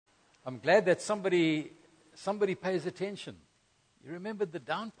I'm glad that somebody pays attention. You remembered the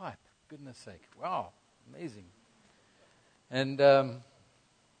downpipe, goodness sake. Wow, amazing. And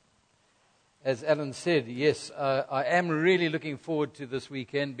as Alan said, yes, I am really looking forward to this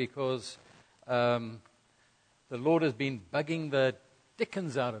weekend because the Lord has been bugging the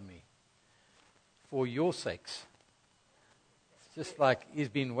dickens out of me for your sakes. It's just like He's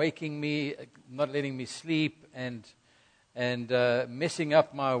been waking me, not letting me sleep, and messing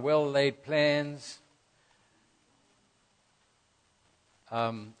up my well-laid plans.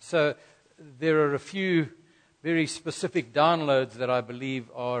 So there are a few very specific downloads that I believe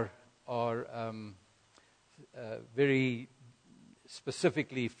are very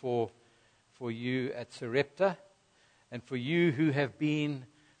specifically for you at Sarepta, and for you who have been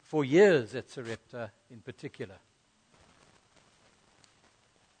for years at Sarepta in particular.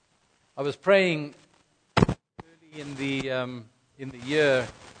 I was praying early in the year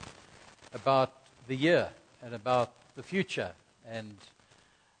about the year and about the future, and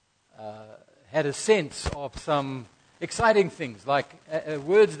had a sense of some exciting things, like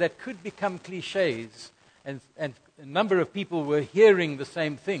words that could become cliches, and a number of people were hearing the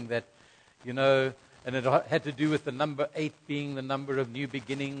same thing, that, and it had to do with the number 8 being the number of new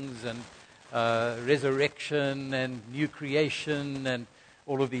beginnings and resurrection and new creation and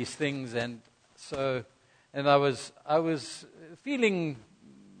all of these things. And I was feeling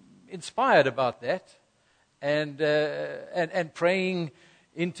inspired about that, and praying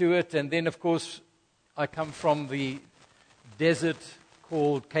into it. And then, of course, I come from the desert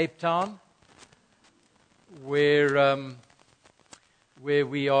called Cape Town, where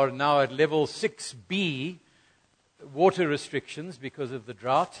we are now at level 6B water restrictions because of the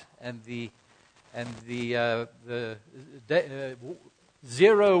drought, and the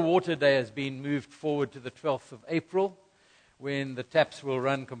zero water day has been moved forward to the 12th of April, when the taps will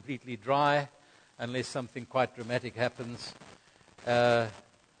run completely dry unless something quite dramatic happens.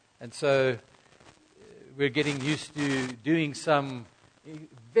 And so we're getting used to doing some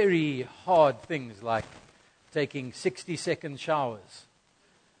very hard things, like taking 60-second showers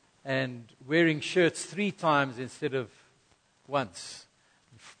and wearing shirts 3 times instead of once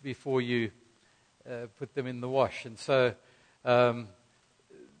before you put them in the wash. And so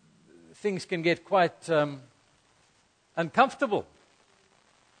things can get quite uncomfortable.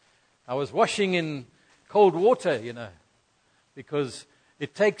 I was washing in cold water, because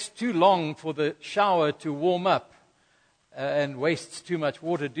it takes too long for the shower to warm up, and wastes too much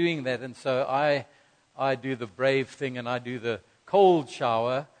water doing that. And so I do the brave thing, and I do the cold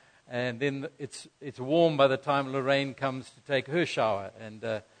shower, and then it's warm by the time Lorraine comes to take her shower. And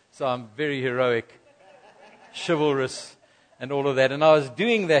so I'm very heroic, chivalrous, and all of that. And I was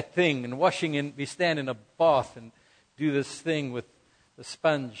doing that thing and washing we stand in a bath and do this thing with the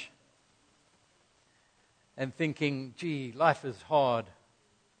sponge, and thinking, gee, life is hard.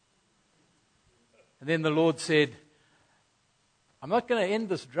 And then the Lord said, I'm not going to end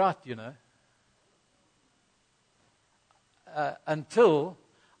this drought, until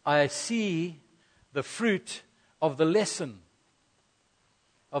I see the fruit of the lesson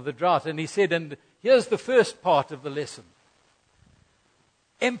of the drought. And He said, and here's the first part of the lesson.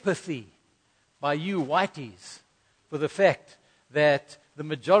 Empathy by you whiteys for the fact that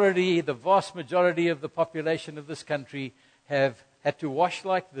the vast majority of the population of this country have had to wash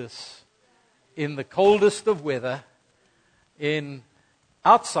like this in the coldest of weather,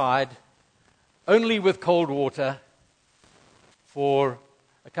 outside, only with cold water, for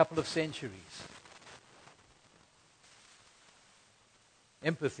a couple of centuries.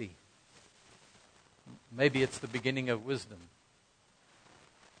 Empathy. Maybe it's the beginning of wisdom.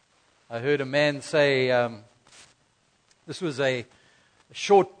 I heard a man say, this was a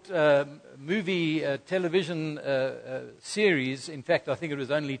short movie television series. In fact, I think it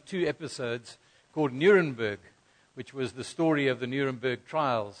was only 2 episodes, called Nuremberg, which was the story of the Nuremberg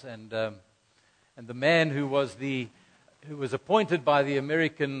trials. And the man who was appointed by the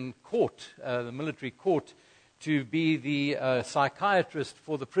American court, the military court, to be the psychiatrist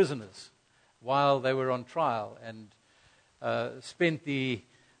for the prisoners while they were on trial, and spent the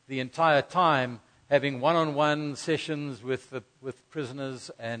entire time having one-on-one sessions with prisoners,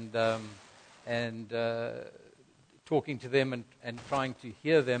 and talking to them and trying to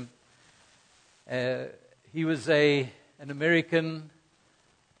hear them. He was an American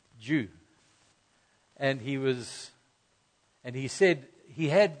Jew, and he said he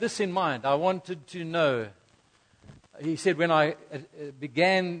had this in mind. I wanted to know. He said, when I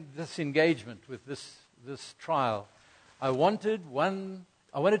began this engagement with this trial, I wanted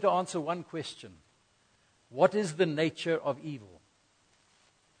to answer one question: what is the nature of evil?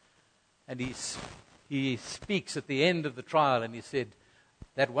 And he speaks at the end of the trial, and he said,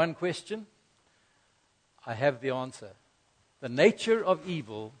 that one question, I have the answer. The nature of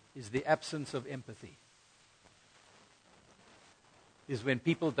evil is the absence of empathy. Is when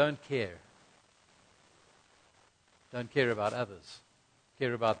people don't care about others.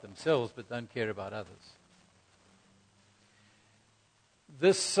 Care about themselves, but don't care about others.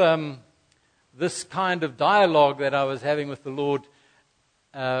 This kind of dialogue that I was having with the Lord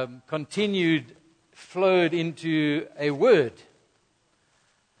flowed into a word,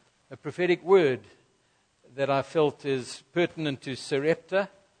 a prophetic word that I felt is pertinent to Sarepta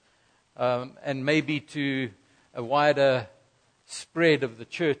and maybe to a wider spread of the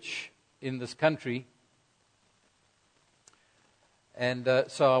church in this country. And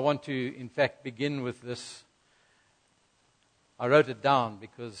so I want to, in fact, begin with this. I wrote it down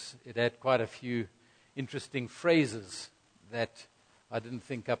because it had quite a few interesting phrases that I didn't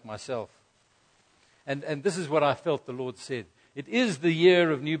think up myself. And this is what I felt the Lord said. It is the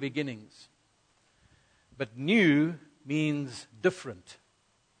year of new beginnings. But new means different.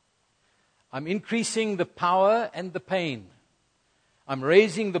 I'm increasing the power and the pain. I'm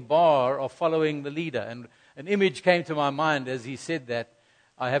raising the bar of following the leader. And an image came to my mind as he said that.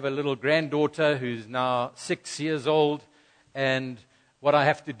 I have a little granddaughter who's now 6 years old. And what I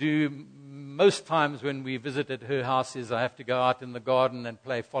have to do most times when we visit at her house is I have to go out in the garden and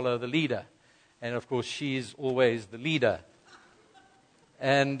play follow the leader. And of course, she's always the leader.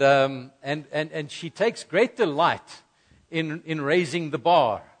 And she takes great delight in raising the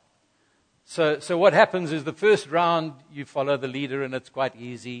bar. So what happens is the first round, you follow the leader and it's quite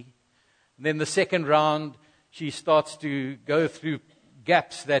easy. And then the second round, she starts to go through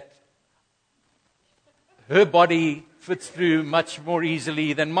gaps that her body fits through much more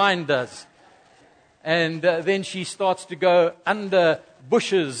easily than mine does. And then she starts to go under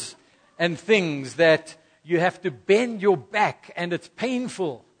bushes and things that you have to bend your back, and it's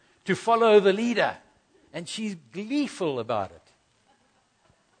painful to follow the leader. And she's gleeful about it.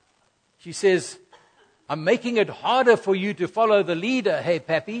 She says, I'm making it harder for you to follow the leader, hey,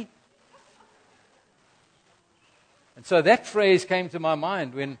 Pappy. And so that phrase came to my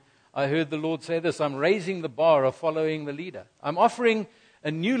mind when I heard the Lord say this. I'm raising the bar of following the leader. I'm offering a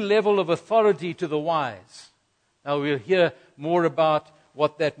new level of authority to the wise. Now we'll hear more about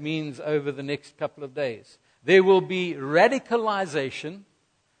what that means over the next couple of days. There will be radicalization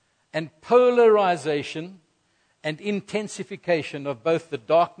and polarization and intensification of both the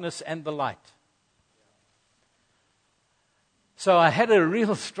darkness and the light. So I had a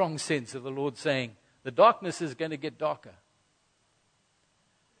real strong sense of the Lord saying, the darkness is going to get darker.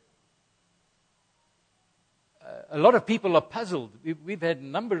 A lot of people are puzzled. We've had a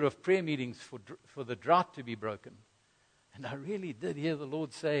number of prayer meetings for the drought to be broken. And I really did hear the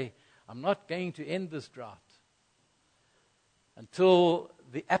Lord say, I'm not going to end this drought until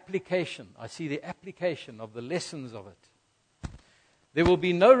I see the application of the lessons of it. There will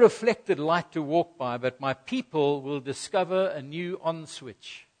be no reflected light to walk by, but my people will discover a new on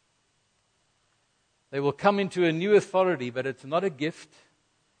switch. They will come into a new authority, but it's not a gift,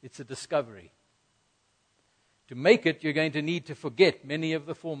 it's a discovery. To make it, you're going to need to forget many of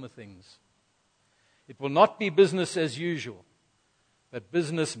the former things. It will not be business as usual, but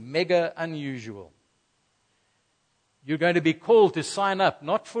business mega unusual. You're going to be called to sign up,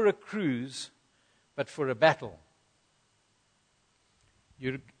 not for a cruise, but for a battle.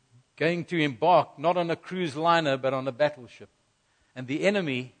 You're going to embark not on a cruise liner, but on a battleship. And the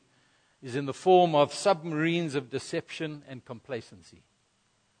enemy is in the form of submarines of deception and complacency.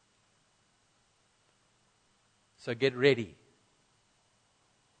 So get ready.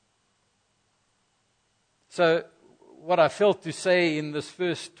 So what I felt to say in this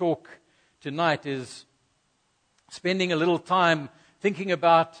first talk tonight is spending a little time thinking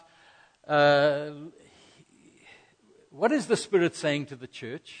about what is the Spirit saying to the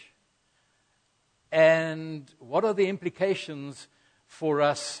church, and what are the implications for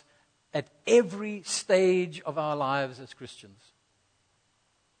us at every stage of our lives as Christians.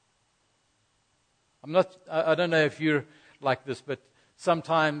 I don't know if you're like this, but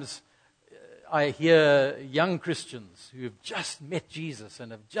sometimes I hear young Christians who have just met Jesus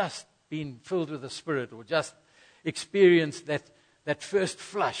and have just been filled with the Spirit, or just experienced that first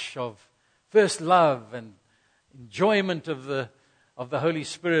flush of first love and enjoyment of the Holy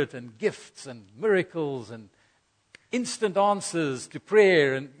Spirit, and gifts and miracles and instant answers to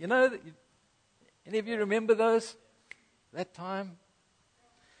prayer. And any of you remember those? That time?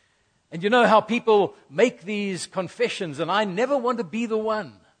 And you know how people make these confessions, and I never want to be the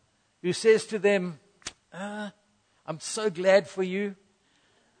one who says to them, I'm so glad for you.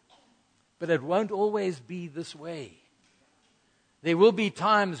 But it won't always be this way. There will be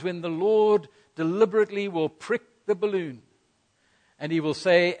times when the Lord deliberately will prick the balloon. And He will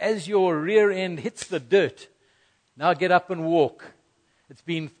say, as your rear end hits the dirt, now get up and walk. It's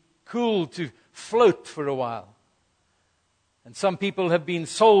been cool to float for a while. And some people have been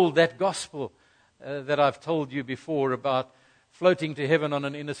sold that gospel that I've told you before about floating to heaven on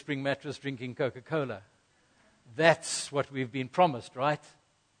an inner spring mattress drinking Coca-Cola. That's what we've been promised, right?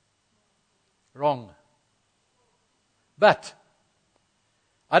 Wrong. But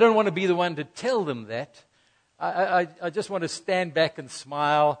I don't want to be the one to tell them that. I just want to stand back and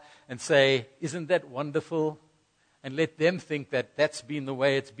smile and say, isn't that wonderful? And let them think that that's been the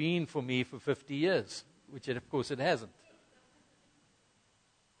way it's been for me for 50 years, which of course it hasn't.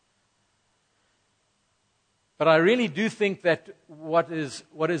 But I really do think that what is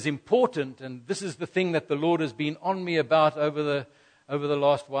important, and this is the thing that the Lord has been on me about over the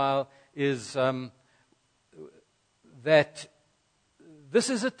last while, is that this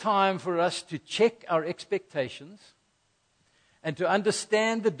is a time for us to check our expectations and to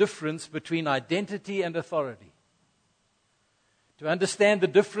understand the difference between identity and authority. To understand the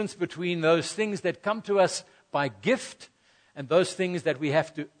difference between those things that come to us by gift and those things that we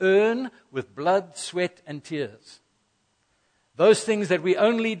have to earn with blood, sweat, and tears. Those things that we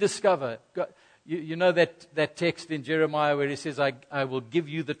only discover. You know that text in Jeremiah where He says, I will give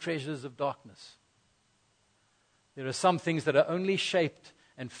you the treasures of darkness. There are some things that are only shaped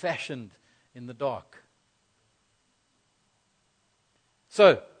and fashioned in the dark.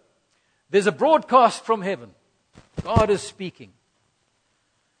 So, there's a broadcast from heaven. God is speaking.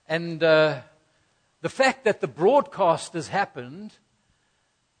 And the fact that the broadcast has happened,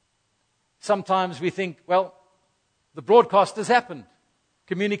 sometimes we think, well, the broadcast has happened.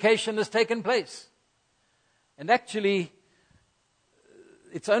 Communication has taken place. And actually,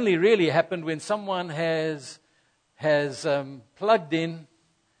 it's only really happened when someone has plugged in,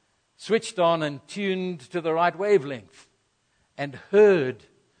 switched on, and tuned to the right wavelength and heard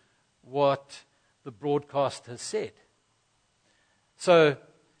what the broadcast has said. So,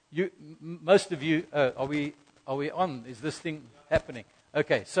 most of you, are we on? Is this thing happening?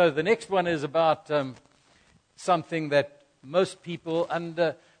 Okay, so the next one is about something that most people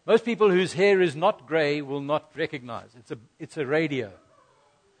whose hair is not gray will not recognize. It's a radio.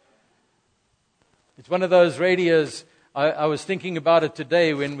 It's one of those radios. I was thinking about it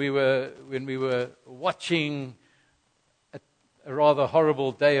today when we were watching a rather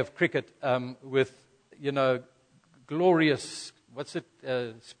horrible day of cricket with glorious. What's it?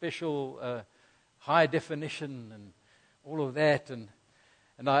 Special high definition and all of that. And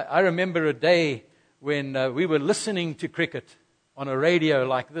I remember a day when we were listening to cricket on a radio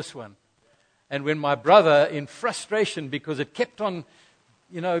like this one. And when my brother, in frustration because it kept on,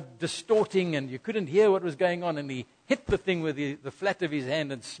 distorting and you couldn't hear what was going on, and he hit the thing with the flat of his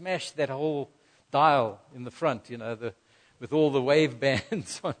hand and smashed that whole dial in the front, with all the wave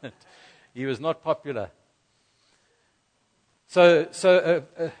bands on it. He was not popular. So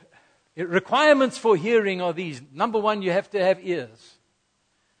requirements for hearing are these. Number one, you have to have ears.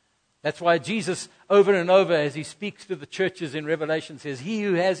 That's why Jesus, over and over, as He speaks to the churches in Revelation, says, he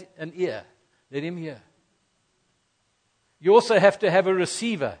who has an ear, let him hear. You also have to have a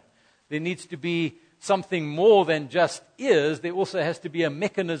receiver. There needs to be something more than just ears. There also has to be a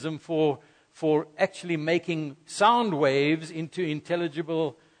mechanism for actually making sound waves into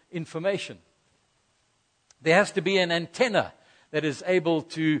intelligible information. There has to be an antenna that is able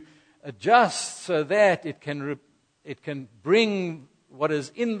to adjust so that it can bring what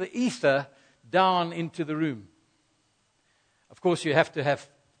is in the ether down into the room. Of course, you have to have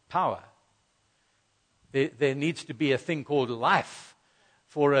power. There needs to be a thing called life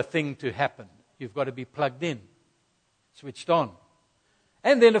for a thing to happen. You've got to be plugged in, switched on.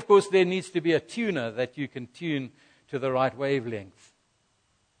 And then, of course, there needs to be a tuner that you can tune to the right wavelength.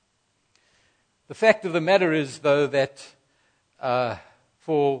 The fact of the matter is, though, that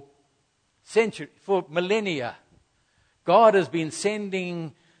for millennia, God has been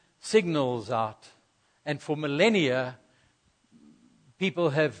sending signals out. And for millennia,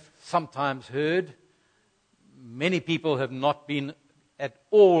 people have sometimes heard. Many people have not been at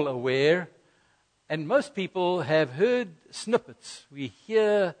all aware. And most people have heard snippets. We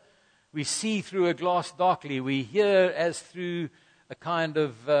see through a glass darkly. We hear as through a kind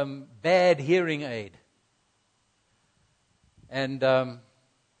of bad hearing aid. And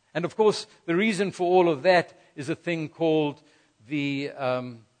of course, the reason for all of that is a thing called the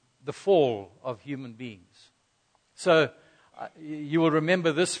fall of human beings. So you will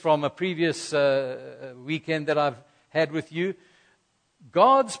remember this from a previous weekend that I've had with you.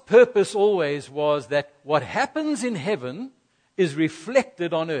 God's purpose always was that what happens in heaven is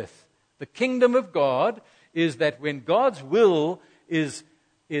reflected on earth. The kingdom of God is that when God's will is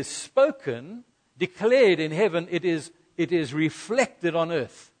spoken, declared in heaven, it is reflected on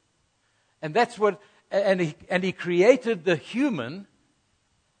earth. And that's what, and he created the human.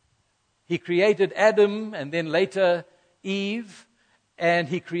 He created Adam and then later Eve, and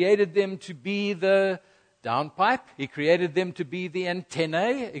he created them to be the downpipe. He created them to be the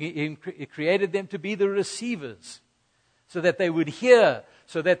antennae. He created them to be the receivers, so that they would hear,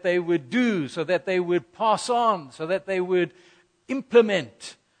 so that they would do, so that they would pass on, so that they would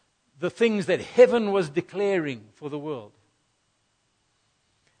implement the things that heaven was declaring for the world.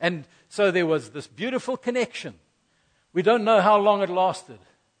 And so there was this beautiful connection. We don't know how long it lasted.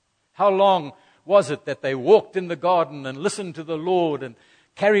 How long was it that they walked in the garden and listened to the Lord and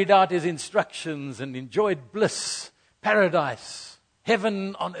carried out His instructions and enjoyed bliss, paradise,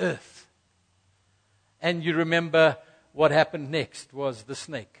 heaven on earth? And you remember what happened next was the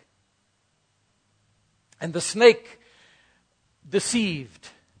snake. And the snake deceived,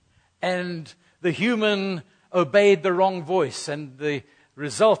 and the human obeyed the wrong voice, and the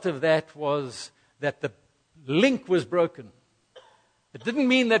result of that was that the link was broken. It didn't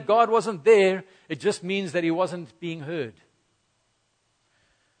mean that God wasn't there. It just means that He wasn't being heard.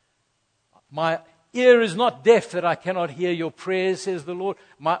 My ear is not deaf that I cannot hear your prayers, says the Lord.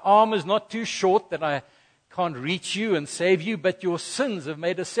 My arm is not too short that I can't reach you and save you, but your sins have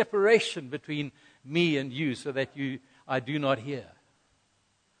made a separation between me and you so that I do not hear.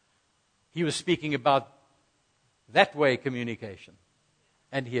 He was speaking about that way communication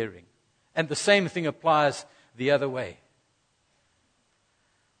and hearing. And the same thing applies the other way.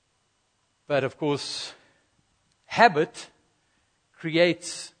 But of course, habit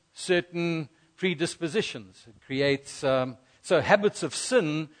creates certain predispositions. It creates so habits of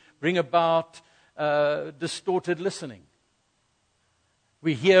sin bring about distorted listening.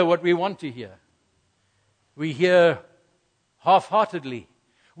 We hear what we want to hear. We hear half-heartedly.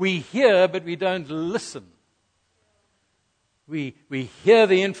 We hear, but we don't listen. We hear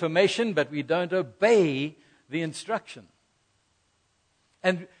the information, but we don't obey the instruction.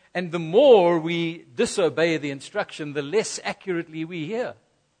 And the more we disobey the instruction, the less accurately we hear.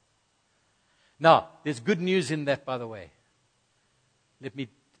 Now, there's good news in that, by the way. Let me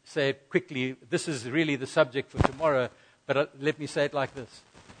say it quickly. This is really the subject for tomorrow, but let me say it like this.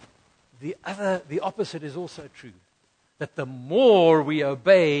 The opposite is also true. That the more we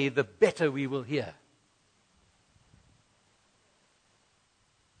obey, the better we will hear.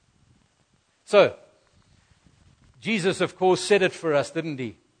 So, Jesus, of course, said it for us, didn't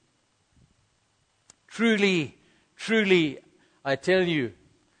He? Truly, truly, I tell you,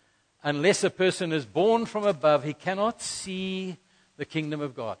 unless a person is born from above, he cannot see the kingdom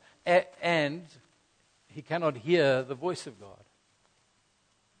of God. And he cannot hear the voice of God.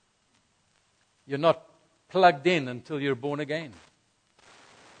 You're not plugged in until you're born again.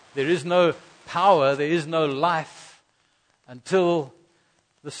 There is no power, there is no life until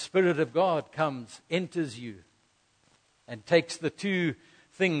the Spirit of God comes, enters you, and takes the two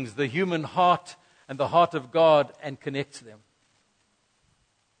things, the human heart and the heart of God, and connects them.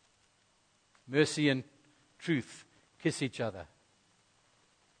 Mercy and truth kiss each other.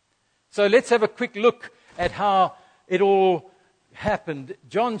 So let's have a quick look at how it all happened.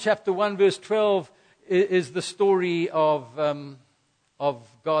 John chapter 1 verse 12 is the story of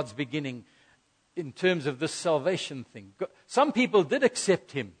God's beginning in terms of this salvation thing. Some people did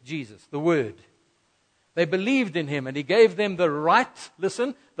accept Him, Jesus, the Word. They believed in Him and He gave them the right,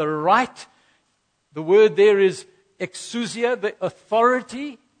 listen, the right, the word there is exousia, the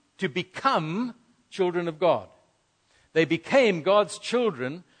authority to become children of God. They became God's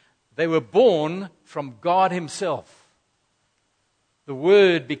children. They were born from God Himself. The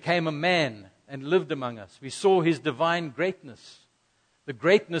Word became a man and lived among us. We saw His divine greatness, the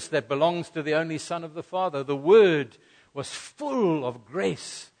greatness that belongs to the only Son of the Father. The Word was full of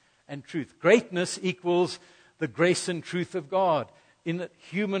grace and truth. Greatness equals the grace and truth of God in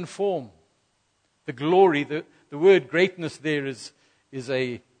human form. The glory, the word greatness there is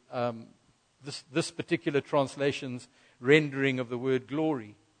a this particular translation's rendering of the word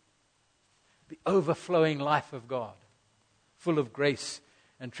glory. The overflowing life of God, full of grace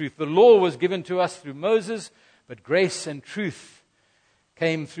and truth. The law was given to us through Moses, but grace and truth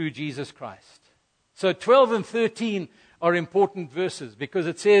came through Jesus Christ. So 12 and 13 are important verses because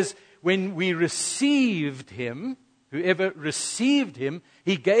it says, when we received Him, whoever received Him,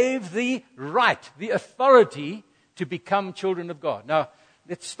 He gave the right, the authority to become children of God. Now,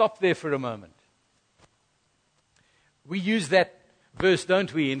 let's stop there for a moment. We use that verse,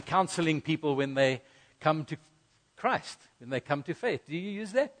 don't we, in counseling people when they come to Christ, when they come to faith. Do you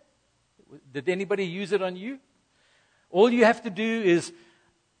use that? Did anybody use it on you? All you have to do is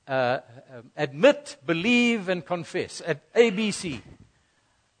admit, believe, and confess. At ABC.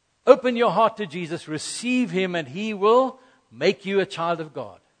 Open your heart to Jesus, receive Him, and He will make you a child of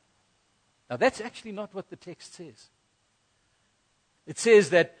God. Now, that's actually not what the text says. It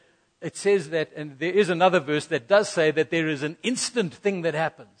says that, and there is another verse that does say that there is an instant thing that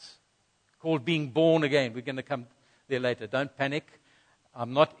happens called being born again. We're going to come there later. Don't panic.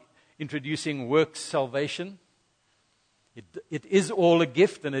 I'm not introducing works salvation. It is all a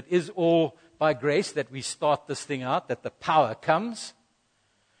gift, and it is all by grace that we start this thing out, that the power comes.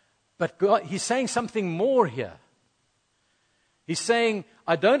 But God, He's saying something more here. He's saying,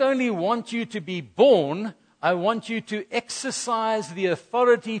 I don't only want you to be born, I want you to exercise the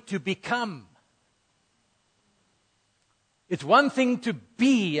authority to become. It's one thing to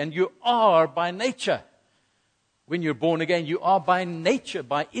be, and you are by nature. When you're born again, you are by nature,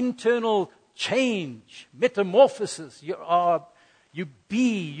 by internal change, metamorphosis. You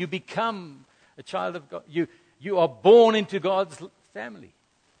become a child of God. You are born into God's family.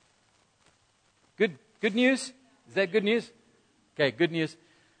 Good news? Is that good news? Okay, good news.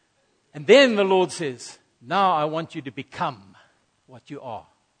 And then the Lord says, now I want you to become what you are.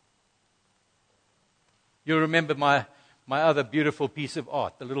 You remember my other beautiful piece of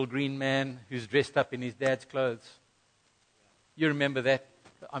art, the little green man who's dressed up in his dad's clothes. You remember that?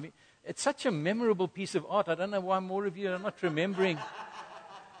 I mean, it's such a memorable piece of art. I don't know why more of you are not remembering.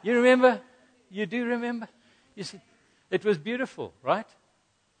 You remember? You do remember? You see, it was beautiful, right?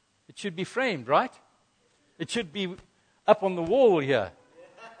 It should be framed, right? It should be up on the wall here.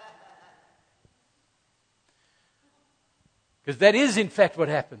 Because that is, in fact, what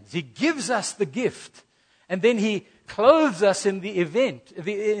happens. He gives us the gift, and then He clothes us in the event,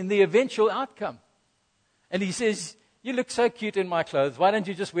 in the eventual outcome. And He says, you look so cute in my clothes. Why don't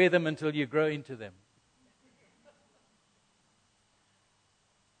you just wear them until you grow into them?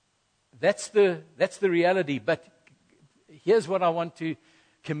 That's the reality. But here's what I want to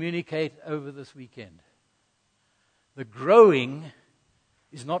communicate over this weekend. The growing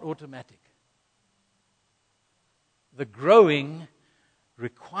is not automatic. The growing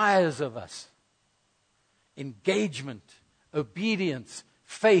requires of us engagement, obedience,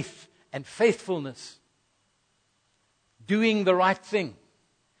 faith, and faithfulness. Doing the right thing.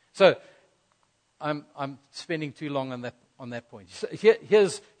 So, I'm spending too long on that point. So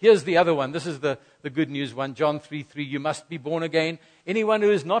here's the other one. This is the good news one. John 3:3. You must be born again. Anyone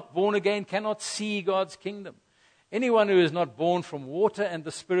who is not born again cannot see God's kingdom. Anyone who is not born from water and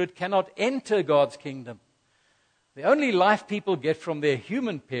the Spirit cannot enter God's kingdom. The only life people get from their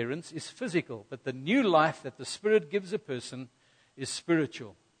human parents is physical, but the new life that the Spirit gives a person is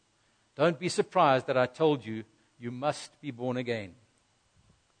spiritual. Don't be surprised that I told you, you must be born again.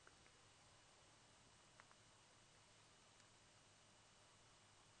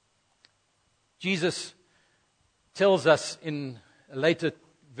 Jesus tells us in a later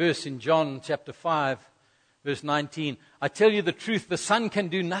verse in John chapter 5, verse 19, I tell you the truth, the Son can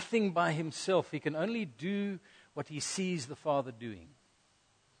do nothing by Himself. He can only do what He sees the Father doing.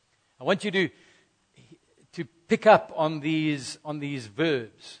 I want you to pick up on these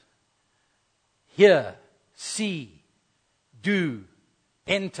verbs. Hear, see, do,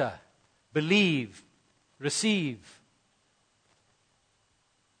 enter, believe, receive.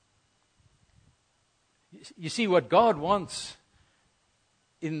 You see, what God wants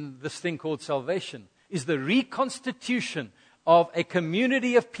in this thing called salvation is the reconstitution of a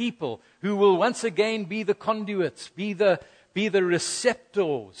community of people who will once again be the conduits, be the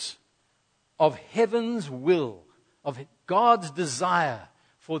receptors of heaven's will, of God's desire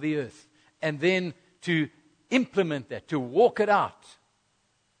for the earth, and then to implement that, to walk it out,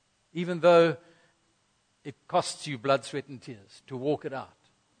 even though it costs you blood, sweat, and tears to walk it out.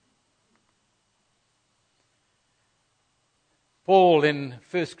 Paul in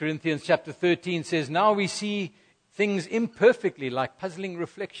 1 Corinthians chapter 13 says, now we see things imperfectly, like puzzling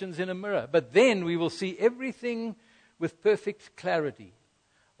reflections in a mirror, but then we will see everything with perfect clarity.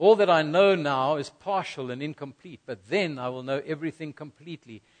 All that I know now is partial and incomplete, but then I will know everything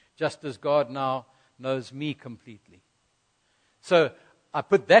completely, just as God now knows me completely. So I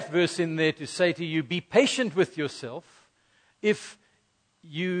put that verse in there to say to you, be patient with yourself if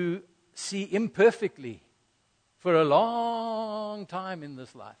you see imperfectly for a long time in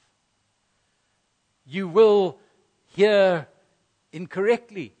this life. You will hear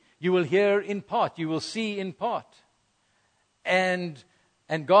incorrectly. You will hear in part. You will see in part. And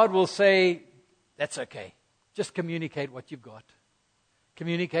God will say, that's okay. Just communicate what you've got.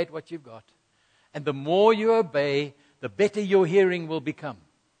 communicate what you've got. And the more you obey, the better your hearing will become.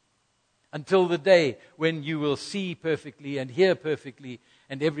 Until the day when you will see perfectly and hear perfectly,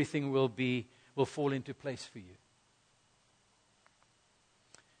 and everything will fall into place for you.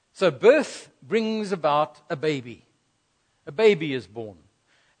 So birth brings about a baby. A baby is born.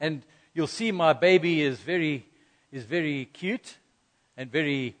 And you'll see my baby is very cute and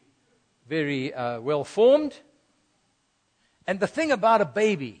very well formed. And the thing about a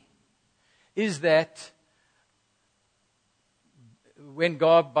baby is that when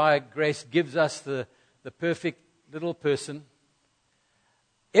God, by grace, gives us the perfect little person,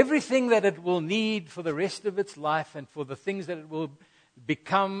 everything that it will need for the rest of its life and for the things that it will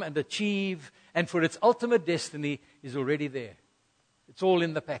become and achieve and for its ultimate destiny is already there. It's all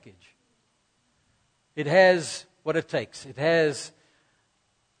in the package. It has what it takes. It has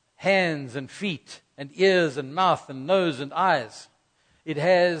hands and feet and ears and mouth and nose and eyes. It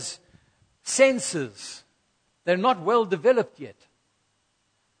has senses. They're not well developed yet.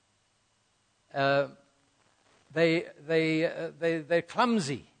 They're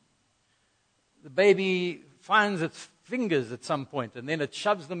clumsy. The baby finds its fingers at some point, and then it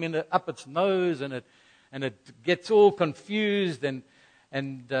shoves them up its nose, and it gets all confused, and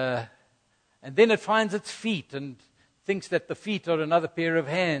then it finds its feet and thinks that the feet are another pair of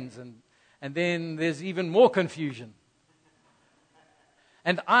hands, and then there's even more confusion.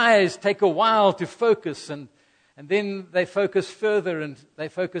 And eyes take a while to focus, and then they focus further, and they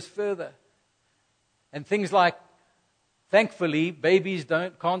focus further. And things like, thankfully, babies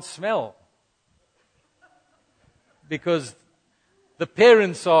can't smell. Because the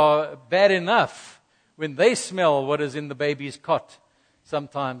parents are bad enough when they smell what is in the baby's cot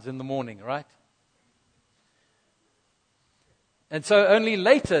sometimes in the morning, right? And so only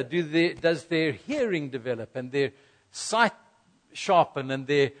later does their hearing develop and their sight sharpen and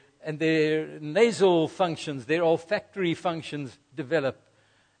their nasal functions, their olfactory functions develop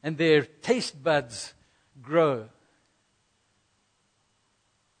and their taste buds grow.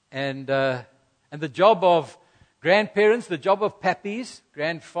 And the job of grandparents, the job of pappies,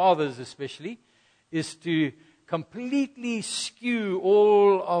 grandfathers especially, is to completely skew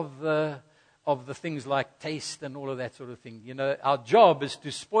all of the things like taste and all of that sort of thing. You know, our job is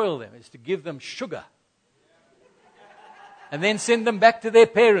to spoil them, is to give them sugar. And then send them back to their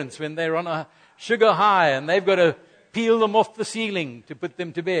parents when they're on a sugar high and they've got to peel them off the ceiling to put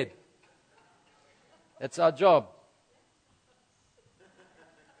them to bed. That's our job.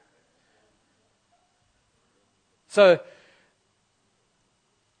 So,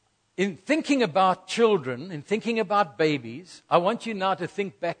 in thinking about children, in thinking about babies, I want you now to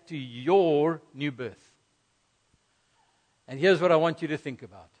think back to your new birth. And here's what I want you to think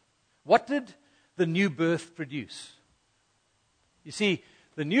about. What did the new birth produce? You see,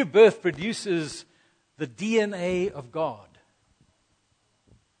 the new birth produces the DNA of God.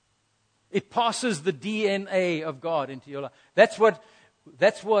 It passes the DNA of God into your life. That's what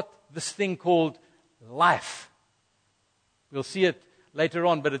this thing called life. We'll see it later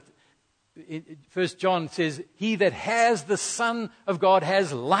on, but 1 John says, he that has the Son of God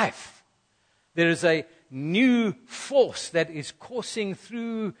has life. There is a new force that is coursing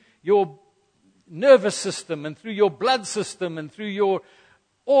through your nervous system and through your blood system and through your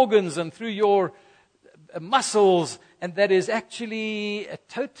organs and through your muscles, and that is actually a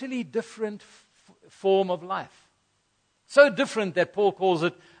totally different form of life. So different that Paul calls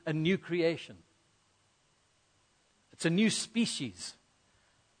it a new creation. It's a new species.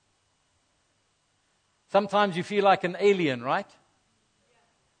 Sometimes you feel like an alien, right?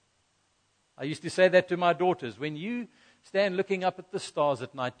 I used to say that to my daughters. When you stand looking up at the stars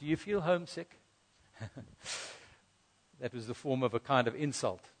at night, do you feel homesick? That was the form of a kind of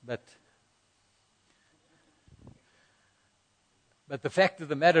insult. But the fact of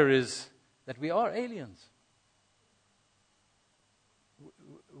the matter is that we are aliens.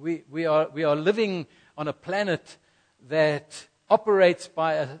 We are living on a planet that operates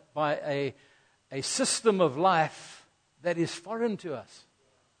by a system of life that is foreign to us.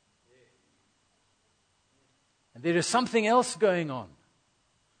 And there is something else going on.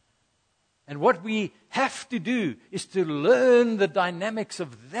 And what we have to do is to learn the dynamics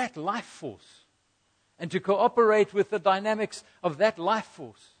of that life force and to cooperate with the dynamics of that life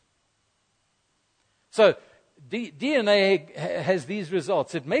force. So, DNA has these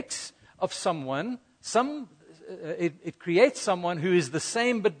results. It makes of someone, it creates someone who is the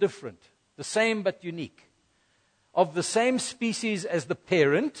same but different, the same but unique, of the same species as the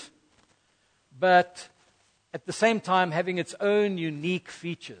parent, but at the same time having its own unique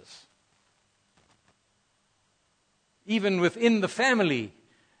features. even within the family,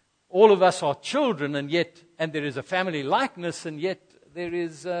 all of us are children, and there is a family likeness, and yet there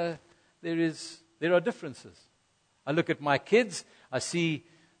are differences. I look at my kids, I see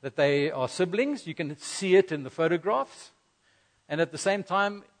that they are siblings. You can see it in the photographs. And at the same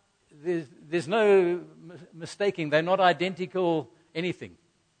time, there's no mistaking. They're not identical anything.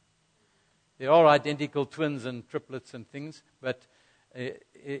 There are identical twins and triplets and things, but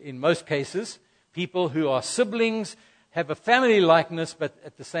in most cases, people who are siblings have a family likeness, but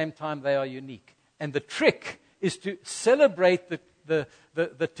at the same time, they are unique. And the trick is to celebrate the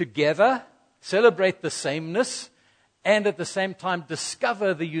together, celebrate the sameness, and at the same time,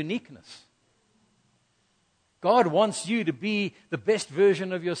 discover the uniqueness. God wants you to be the best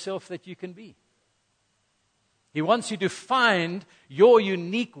version of yourself that you can be. He wants you to find your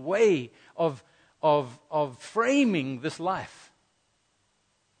unique way of framing this life.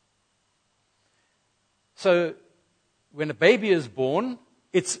 So, when a baby is born,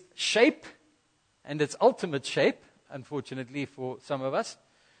 its shape and its ultimate shape, unfortunately for some of us,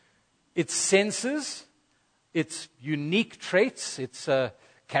 its senses, its unique traits, its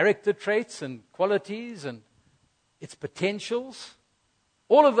character traits and qualities and its potentials,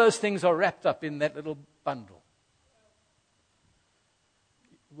 all of those things are wrapped up in that little bundle.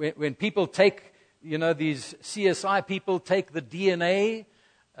 When people take, these CSI people take the DNA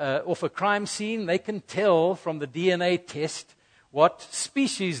off a crime scene, they can tell from the DNA test what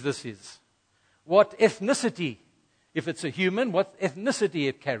species this is, what ethnicity, if it's a human, what ethnicity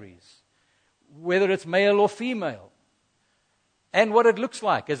it carries, whether it's male or female, and what it looks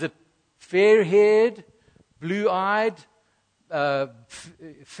like. Is it fair-haired, blue-eyed,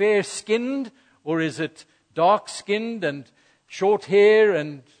 fair-skinned, or is it dark-skinned and short hair,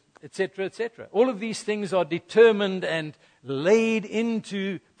 and etc., etc.? All of these things are determined and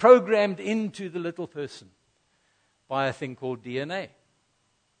programmed into the little person by a thing called DNA.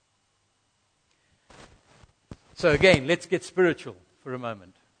 So again, let's get spiritual for a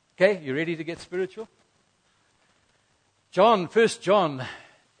moment. Okay, you ready to get spiritual? 1 John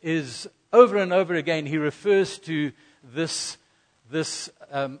is over and over again, he refers to this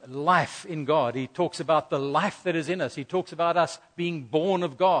life in God. He talks about the life that is in us. He talks about us being born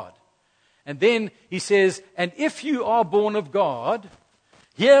of God. And then he says, and if you are born of God,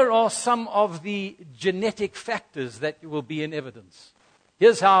 here are some of the genetic factors that will be in evidence.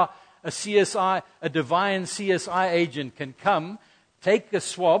 Here's how a divine CSI agent can come, take a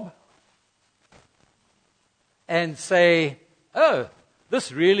swab, and say, oh,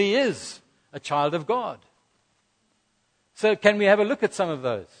 this really is a child of God. So can we have a look at some of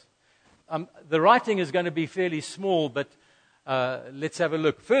those? The writing is going to be fairly small, but let's have a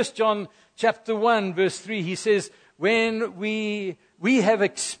look. 1 John chapter 1, verse 3, he says, when we have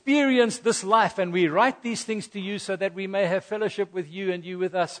experienced this life, and we write these things to you so that we may have fellowship with you and you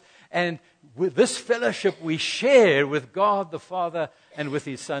with us, and with this fellowship we share with God the Father and with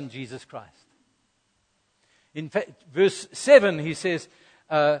His Son, Jesus Christ. In fact, verse 7, he says,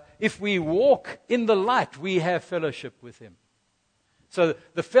 if we walk in the light, we have fellowship with Him. So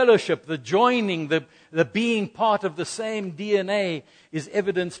the fellowship, the joining, the being part of the same DNA is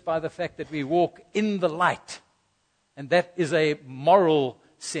evidenced by the fact that we walk in the light. And that is a moral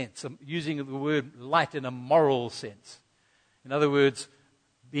sense, using the word light in a moral sense. In other words,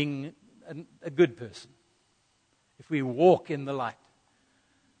 being a good person. If we walk in the light.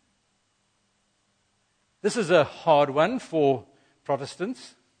 This is a hard one for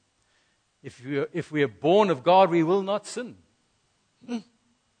Protestants. If we are born of God, we will not sin.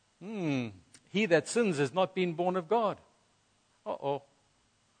 He that sins has not been born of God. Uh-oh.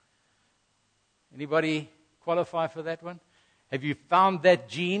 Anybody qualify for that one? Have you found that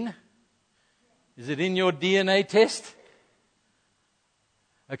gene? Is it in your DNA test?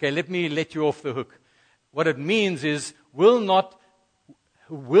 Okay, let me let you off the hook. What it means is, will not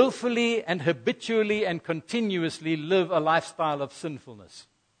willfully and habitually and continuously live a lifestyle of sinfulness.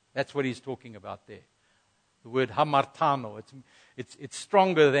 That's what he's talking about there. The word hamartano. It's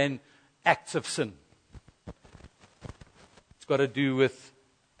stronger than acts of sin. It's got to do with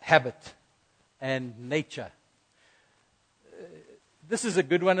habit and nature. This is a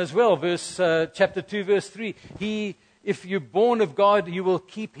good one as well. Chapter 2, verse 3. If you're born of God, you will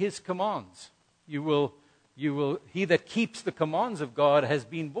keep His commands. He that keeps the commands of God has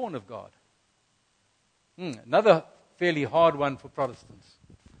been born of God. Another fairly hard one for Protestants.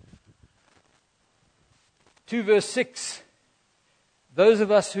 2 verse 6. Those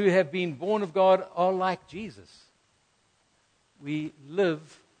of us who have been born of God are like Jesus. We have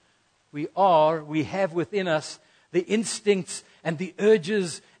within us the instincts and the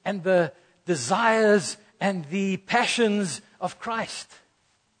urges and the desires and the passions of Christ.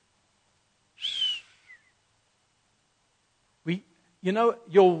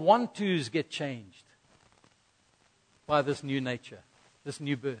 Your want-tos get changed by this new nature, this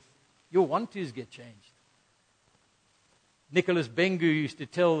new birth. Your want-tos get changed. Nicholas Bengu used to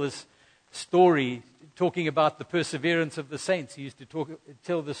tell this story, talking about the perseverance of the saints. He used to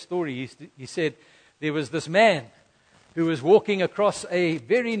tell this story. He said there was this man who was walking across a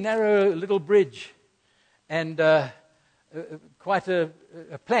very narrow little bridge, and quite a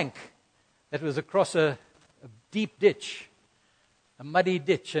plank that was across a deep ditch, a muddy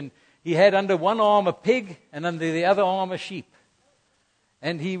ditch. And he had under one arm a pig and under the other arm a sheep.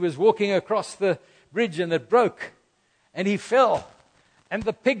 And he was walking across the bridge and it broke. And he fell. And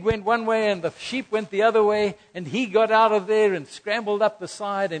the pig went one way and the sheep went the other way. And he got out of there and scrambled up the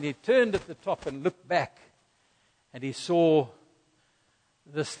side. And he turned at the top and looked back. And he saw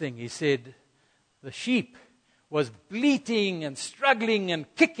this thing. He said, the sheep was bleating and struggling and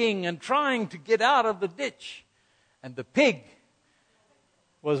kicking and trying to get out of the ditch. And the pig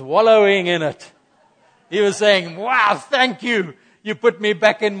was wallowing in it. He was saying, wow, thank you. You put me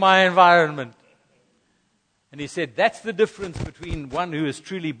back in my environment. And he said, that's the difference between one who is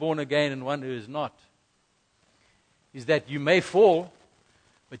truly born again and one who is not. Is that you may fall,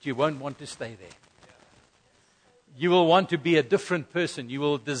 but you won't want to stay there. You will want to be a different person. You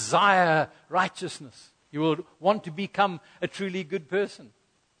will desire righteousness. You will want to become a truly good person.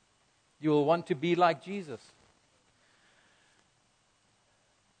 You will want to be like Jesus.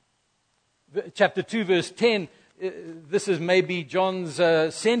 Chapter 2, verse 10, this is maybe John's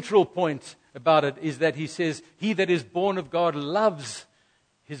central point about it, is that he says, he that is born of God loves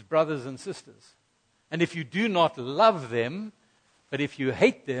his brothers and sisters. And if you do not love them, but if you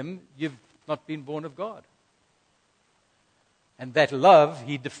hate them, you've not been born of God. And that love,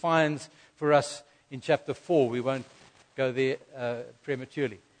 he defines for us in chapter 4. We won't go there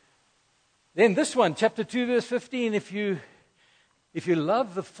prematurely. Then this one, chapter 2, verse 15, if you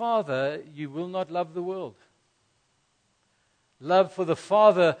love the Father, you will not love the world. Love for the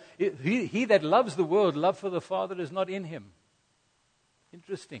Father, he that loves the world, love for the Father is not in him.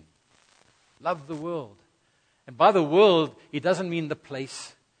 Interesting. Love the world. And by the world, he doesn't mean the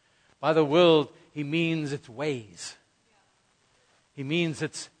place. By the world, he means its ways. He means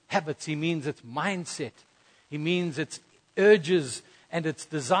its habits. He means its mindset. He means its urges and its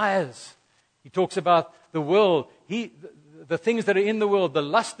desires. He talks about the world. The things that are in the world, the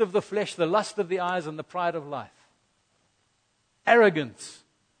lust of the flesh, the lust of the eyes, and the pride of life. Arrogance,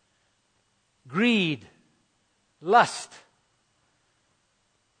 greed, lust,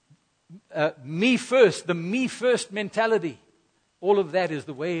 me first, the me first mentality. All of that is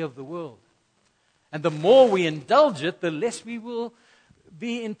the way of the world. And the more we indulge it, the less we will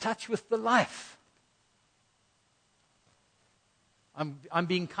be in touch with the life. I'm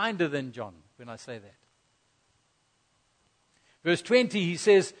being kinder than John when I say that. Verse 20, he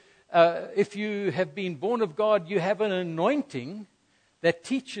says, if you have been born of God, you have an anointing that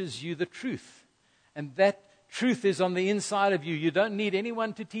teaches you the truth. And that truth is on the inside of you. You don't need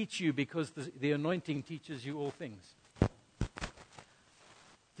anyone to teach you because the anointing teaches you all things.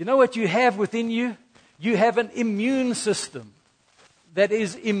 You know what you have within you? You have an immune system that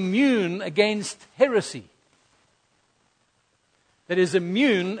is immune against heresy, that is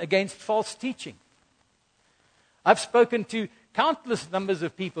immune against false teaching. I've spoken to countless numbers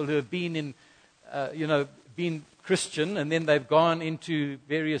of people who have been been Christian, and then they've gone into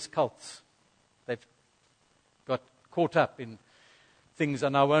various cults. They've got caught up in things,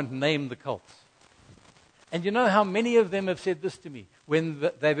 and I won't name the cults. And you know how many of them have said this to me when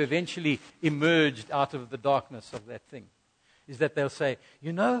they've eventually emerged out of the darkness of that thing? Is that they'll say,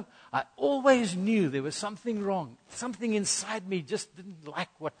 I always knew there was something wrong. Something inside me just didn't like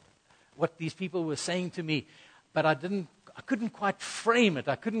what these people were saying to me. But I couldn't quite frame it.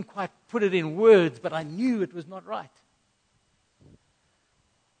 I couldn't quite put it in words, but I knew it was not right.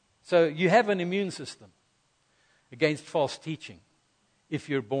 So you have an immune system against false teaching if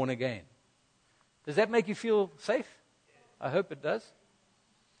you're born again. Does that make you feel safe? I hope it does.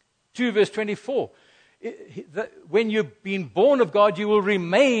 2 verse 24. When you've been born of God, you will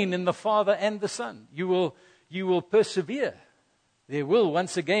remain in the Father and the Son. You will persevere. There will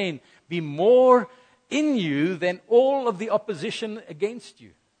once again be more in you than all of the opposition against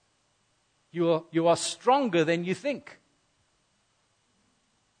you. You are stronger than you think.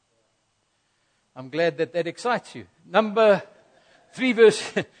 I'm glad that excites you. Chapter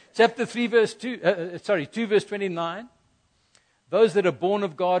 3 verse 2 verse 29. Those that are born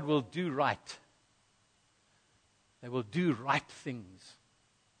of God will do right. They will do right things.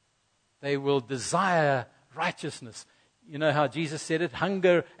 They will desire righteousness. You know how Jesus said it,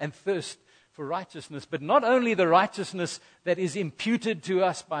 hunger and thirst for righteousness. But not only the righteousness that is imputed to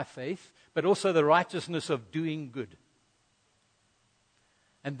us by faith, but also the righteousness of doing good.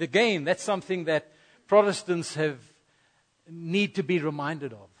 And again, that's something that Protestants need to be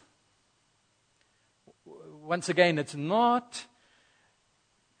reminded of. Once again, it's not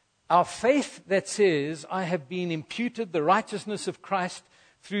our faith that says, I have been imputed the righteousness of Christ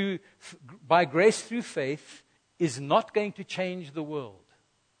by grace through faith, is not going to change the world.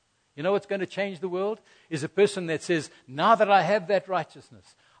 You know what's going to change the world? Is a person that says, now that I have that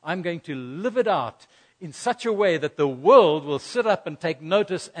righteousness, I'm going to live it out in such a way that the world will sit up and take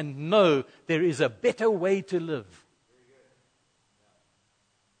notice and know there is a better way to live.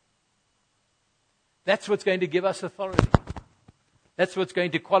 That's what's going to give us authority. That's what's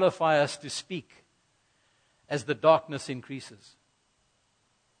going to qualify us to speak as the darkness increases.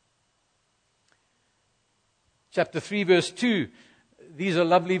 Chapter 3, verse 2. These are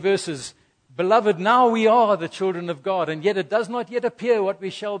lovely verses. Beloved, now we are the children of God, and yet it does not yet appear what we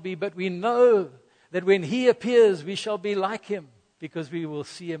shall be, but we know that when He appears, we shall be like Him, because we will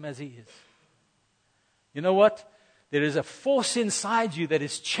see Him as He is. You know what? There is a force inside you that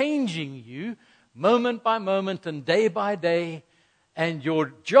is changing you moment by moment and day by day, and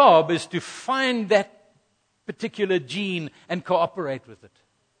your job is to find that particular gene and cooperate with it.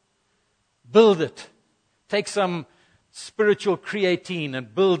 Build it. Take some spiritual creatine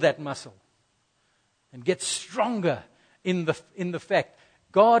and build that muscle. And get stronger in the fact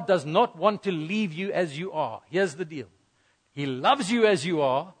God does not want to leave you as you are. Here's the deal. He loves you as you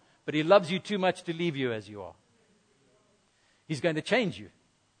are, but He loves you too much to leave you as you are. He's going to change you.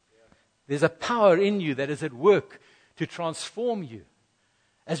 There's a power in you that is at work to transform you.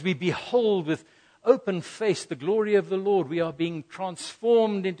 As we behold with open face the glory of the Lord, we are being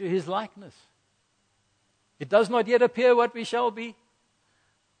transformed into His likeness. It does not yet appear what we shall be.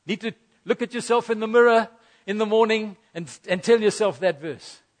 Need to look at yourself in the mirror in the morning and tell yourself that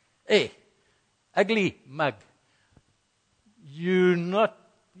verse. Hey, ugly mug. You're not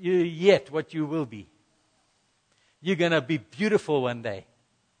yet what you will be. You're going to be beautiful one day.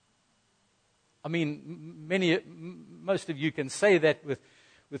 I mean, most of you can say that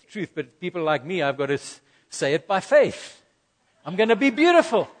with truth, but people like me, I've got to say it by faith. I'm going to be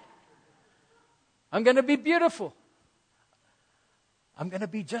beautiful. I'm going to be beautiful. I'm going to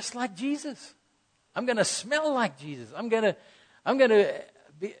be just like Jesus. I'm going to smell like Jesus. I'm going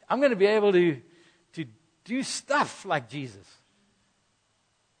to be able to do stuff like Jesus.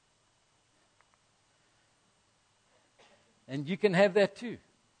 And you can have that too.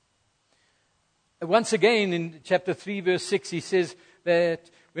 Once again, in chapter 3, verse 6, he says that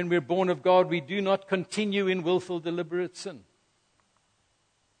when we're born of God, we do not continue in willful, deliberate sin.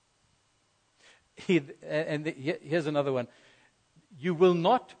 Here's another one. You will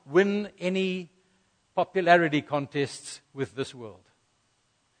not win any popularity contests with this world.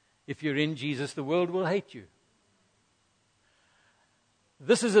 If you're in Jesus, the world will hate you.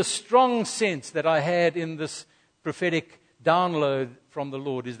 This is a strong sense that I had in this prophetic download from the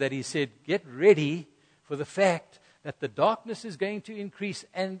Lord, is that He said, get ready for the fact that the darkness is going to increase,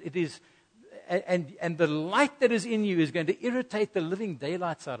 and the light that is in you is going to irritate the living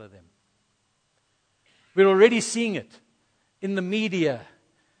daylights out of them. We're already seeing it in the media,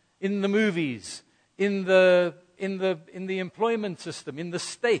 in the movies, in the employment system, in the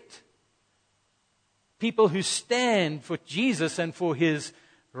state. People who stand for Jesus and for His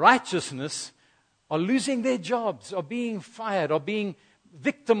righteousness are losing their jobs, are being fired, are being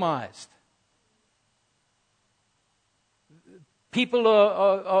victimized. People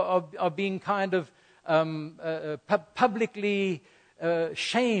are being kind of publicly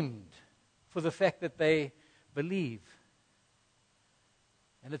shamed for the fact that they believe.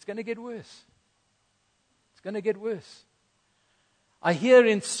 And it's going to get worse. It's going to get worse. I hear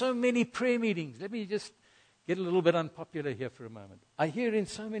in so many prayer meetings, let me just get a little bit unpopular here for a moment. I hear in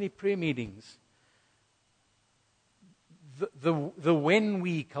so many prayer meetings the when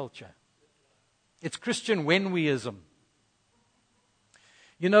we culture. It's Christian when weism.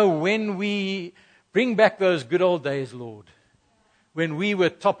 You know, when we bring back those good old days, Lord, when we were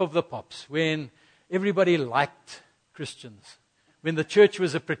top of the pops, when everybody liked Christians, when the church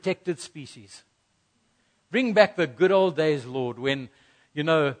was a protected species. Bring back the good old days, Lord, when, you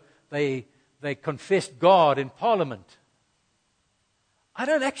know, they confessed God in Parliament. I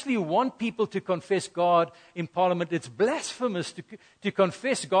don't actually want people to confess God in Parliament. It's blasphemous to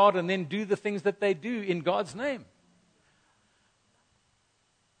confess God and then do the things that they do in God's name.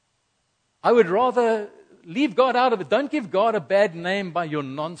 I would rather leave God out of it. Don't give God a bad name by your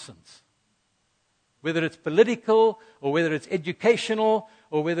nonsense. whether it's political or whether it's educational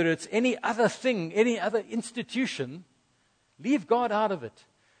or whether it's any other thing, any other institution, leave God out of it.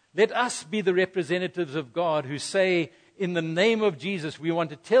 Let us be the representatives of God who say, in the name of Jesus, we want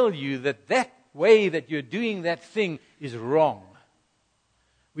to tell you that that way that you're doing that thing is wrong.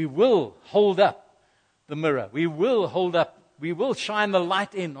 We will hold up the mirror. We will shine the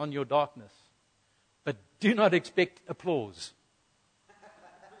light in on your darkness. But do not expect applause.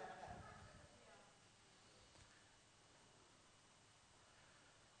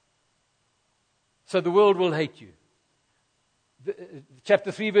 So the world will hate you.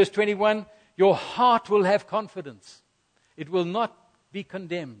 Chapter 3, verse 21, your heart will have confidence. It will not be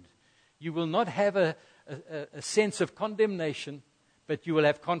condemned. You will not have a sense of condemnation, but you will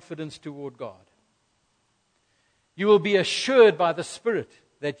have confidence toward God. You will be assured by the Spirit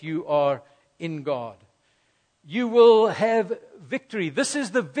that you are in God. You will have victory. This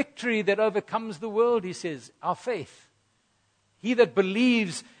is the victory that overcomes the world, he says, our faith. He that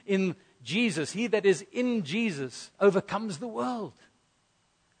believes in Jesus, he that is in Jesus, overcomes the world.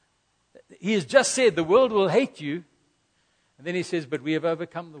 He has just said the world will hate you, and then he says, but we have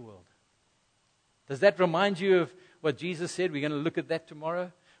overcome the world. Does that remind you of what Jesus said? We're going to look at that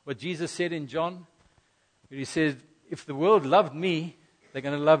tomorrow. What Jesus said in John, where he said, if the world loved me, they're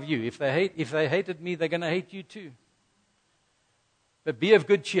going to love you. If they hated me, they're going to hate you too. But be of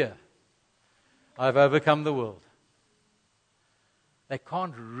good cheer. I've overcome the world. They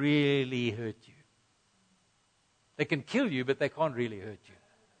can't really hurt you. They can kill you, but they can't really hurt you.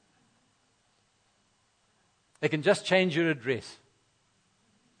 They can just change your address.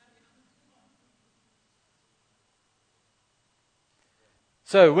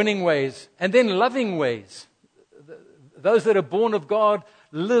 So, winning ways, and then loving ways. Those that are born of God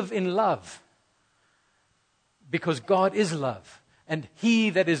live in love, because God is love. And he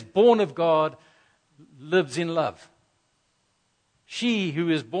that is born of God lives in love. She who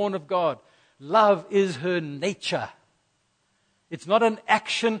is born of God, love is her nature. It's not an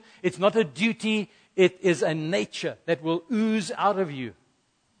action, it's not a duty, it is a nature that will ooze out of you.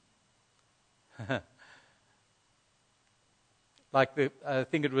 Like I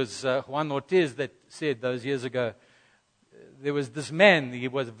think it was Juan Ortiz that said those years ago, there was this man, he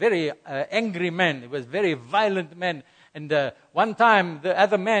was a very angry man, he was a very violent man, and one time the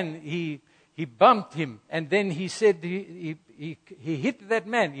other man, he bumped him, and then he said, he hit that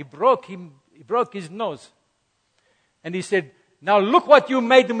man, he broke his nose. And he said, now look what you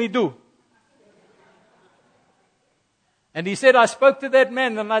made me do. And he said, I spoke to that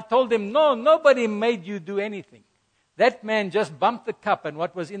man and I told him, no, nobody made you do anything. That man just bumped the cup and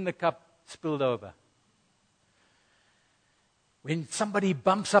what was in the cup spilled over. When somebody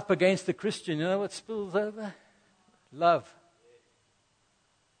bumps up against a Christian, you know what spills over? Love.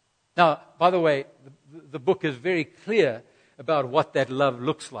 Now, by the way, the book is very clear about what that love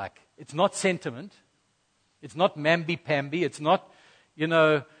looks like. It's not sentiment. It's not mamby-pamby. It's not,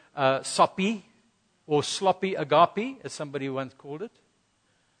 soppy or sloppy agape, as somebody once called it.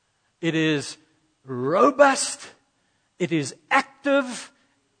 It is robust. It is active.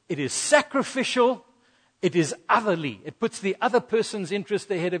 It is sacrificial. It is otherly. It puts the other person's interest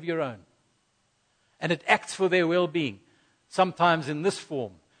ahead of your own. And it acts for their well-being, sometimes in this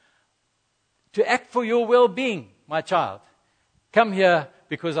form. To act for your well-being, my child, come here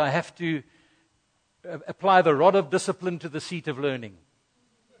because I have to apply the rod of discipline to the seat of learning.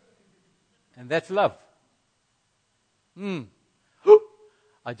 And that's love.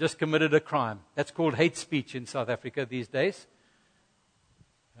 I just committed a crime. That's called hate speech in South Africa these days.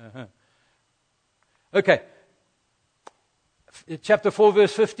 Okay. Chapter 4,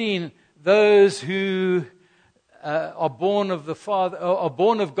 verse 15. Those who are born of the Father, are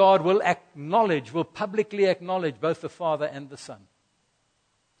born of God, will publicly acknowledge both the Father and the Son.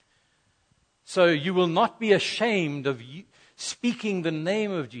 So you will not be ashamed of speaking the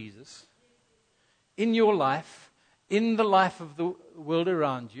name of Jesus in your life, in the life of the world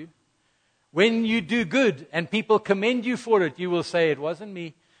around you. When you do good and people commend you for it, you will say, it wasn't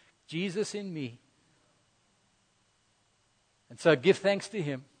me, Jesus in me. And so give thanks to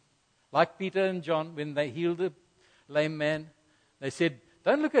Him. Like Peter and John, when they healed the lame man, they said,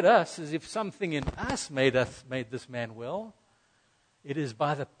 don't look at us as if something in us made this man well. It is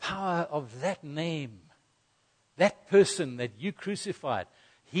by the power of that name, that person that you crucified,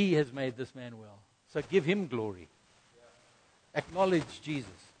 He has made this man well. So give Him glory. Acknowledge Jesus.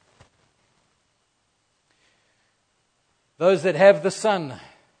 Those that have the Son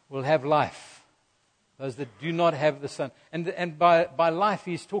will have life. Those that do not have the Son. And by life,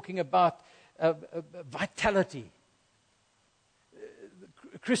 he's talking about vitality.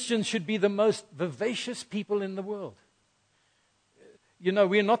 Christians should be the most vivacious people in the world. You know,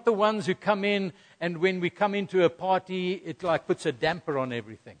 we're not the ones who come in, and when we come into a party, it like puts a damper on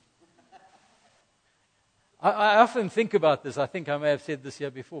everything. I often think about this. I think I may have said this here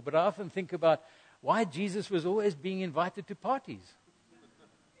before, but I often think about why Jesus was always being invited to parties.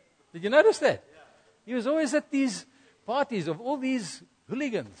 Did you notice that? He was always at these parties of all these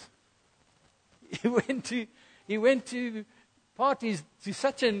hooligans. He went to parties to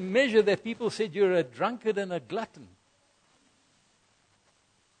such a measure that people said, "You're a drunkard and a glutton."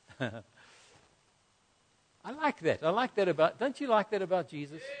 I like that. I like that about, don't you like that about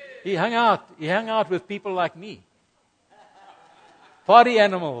Jesus? He hung out with people like me. Party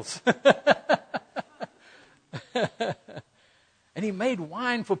animals. And he made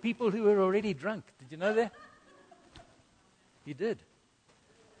wine for people who were already drunk. Did you know that? He did.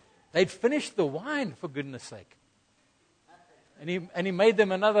 They'd finished the wine, for goodness sake. And he made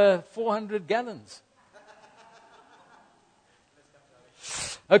them another 400 gallons.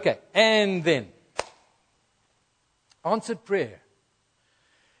 Okay, and then answered prayer.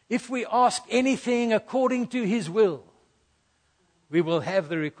 If we ask anything according to His will, we will have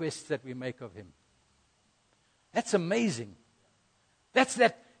the requests that we make of Him. That's amazing. That's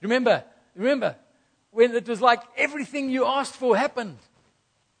that. Remember, when it was like everything you asked for happened.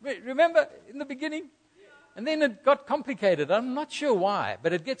 Remember in the beginning? And then it got complicated. I'm not sure why,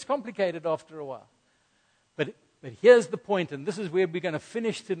 but it gets complicated after a while. But here's the point, and this is where we're going to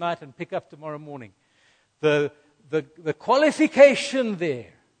finish tonight and pick up tomorrow morning. The qualification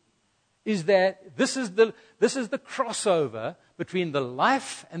there is that this is the crossover between the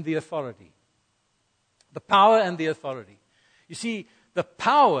life and the authority. The power and the authority. You see, the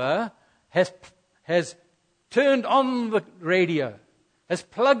power has turned on the radio, has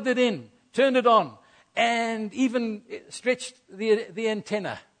plugged it in, turned it on, and even stretched the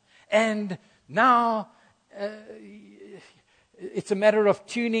antenna. And now it's a matter of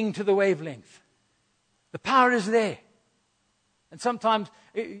tuning to the wavelength. The power is there. And sometimes,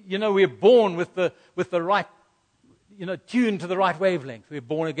 we're born with the right, tuned to the right wavelength. We're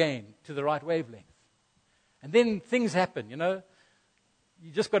born again to the right wavelength. And then things happen,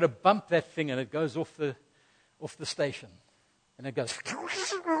 You just got to bump that thing and it goes off the station. And it goes.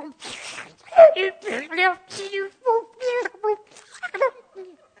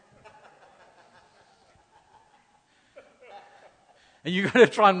 And you've got to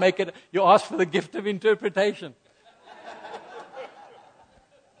try and make it, you ask for the gift of interpretation.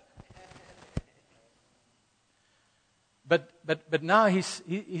 But now he's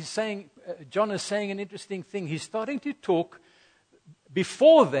saying, John is saying an interesting thing. He's starting to talk.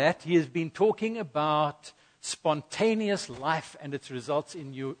 Before that, he has been talking about spontaneous life and its results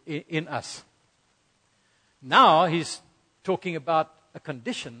in us. Now he's talking about a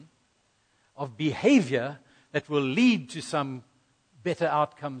condition of behavior that will lead to some better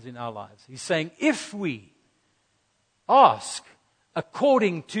outcomes in our lives. He's saying, if we ask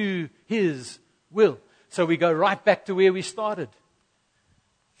according to His will. So we go right back to where we started.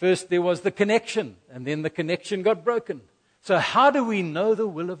 First there was the connection, and then the connection got broken. So how do we know the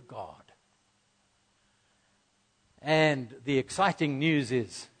will of God? And the exciting news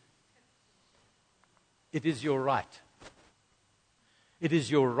is, it is your right. It is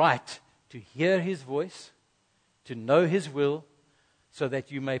your right to hear His voice, to know His will, so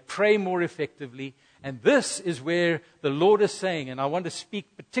that you may pray more effectively. And this is where the Lord is saying, and I want to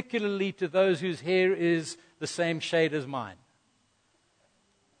speak particularly to those whose hair is the same shade as mine.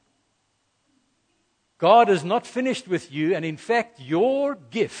 God is not finished with you, and in fact, your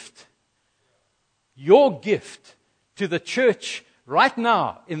gift to the church right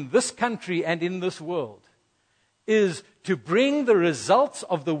now in this country and in this world is to bring the results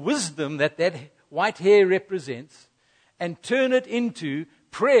of the wisdom that white hair represents and turn it into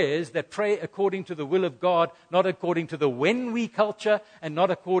prayers that pray according to the will of God, not according to the when we culture and not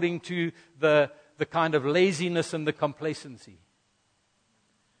according to the kind of laziness and the complacency.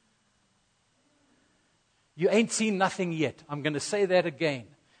 You ain't seen nothing yet. I'm going to say that again.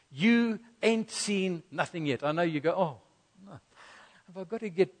 You ain't seen nothing yet. I know you go, oh, no, have I got to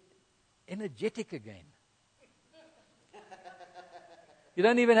get energetic again? You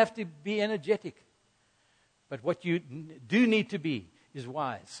don't even have to be energetic. But what you do need to be is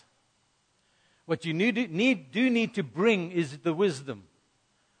wise. What you do need to bring is the wisdom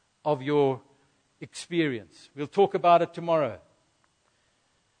of your experience. We'll talk about it tomorrow.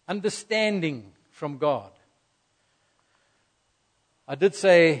 Understanding from God. I did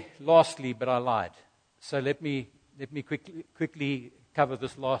say lastly, but I lied. So let me quickly cover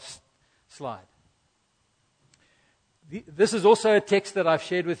this last slide. This is also a text that I've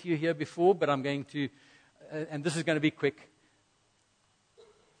shared with you here before, but I'm going to, and this is going to be quick.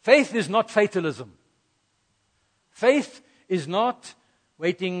 Faith is not fatalism. Faith is not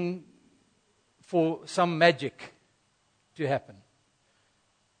waiting for some magic to happen.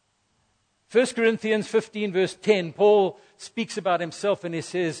 1 Corinthians 15 verse 10, Paul speaks about himself and he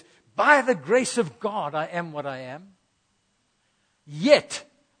says, by the grace of God I am what I am. Yet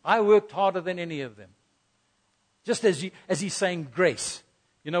I worked harder than any of them. Just as he's saying grace.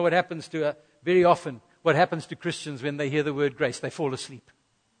 You know what happens to, very often, what happens to Christians when they hear the word grace? They fall asleep.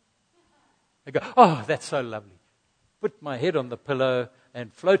 They go, oh, that's so lovely. Put my head on the pillow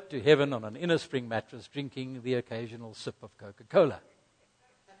and float to heaven on an inner spring mattress, drinking the occasional sip of Coca-Cola.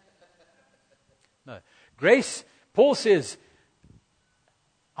 No. Grace, Paul says,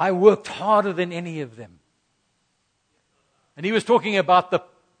 I worked harder than any of them. And he was talking about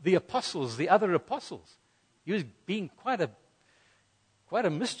the apostles, the other apostles. He was being quite a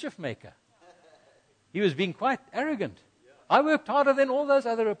mischief maker. He was being quite arrogant. I worked harder than all those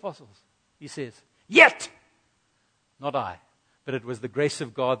other apostles, he says. Yet, not I, but it was the grace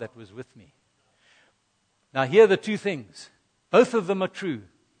of God that was with me. Now here are the two things. Both of them are true.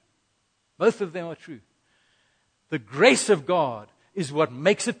 Both of them are true. The grace of God is what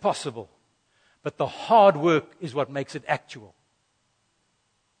makes it possible, but the hard work is what makes it actual.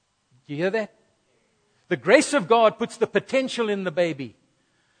 Do you hear that? The grace of God puts the potential in the baby.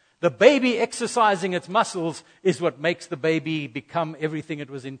 The baby exercising its muscles is what makes the baby become everything it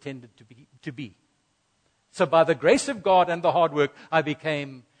was intended to be. So by the grace of God and the hard work, I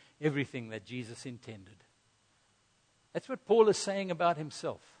became everything that Jesus intended. That's what Paul is saying about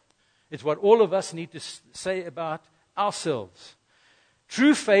himself. It's what all of us need to say about ourselves.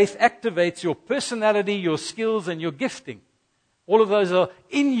 True faith activates your personality, your skills, and your gifting. All of those are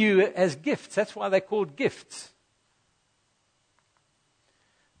in you as gifts. That's why they're called gifts.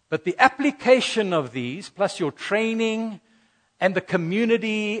 But the application of these, plus your training and the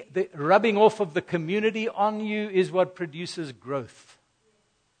community, the rubbing off of the community on you, is what produces growth.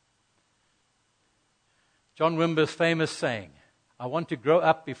 John Wimber's famous saying, I want to grow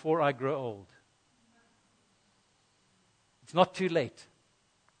up before I grow old. It's not too late.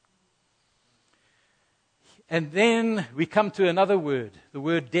 And then we come to another word, the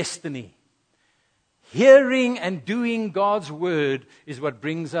word destiny. Hearing and doing God's word is what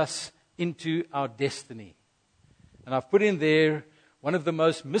brings us into our destiny. And I've put in there one of the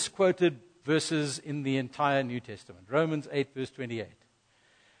most misquoted verses in the entire New Testament, Romans 8 verse 28.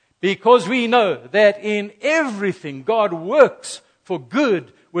 Because we know that in everything God works for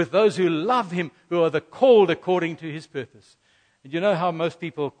good with those who love Him, who are the called according to His purpose. And you know how most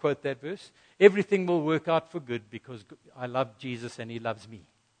people quote that verse? Everything will work out for good because I love Jesus and He loves me.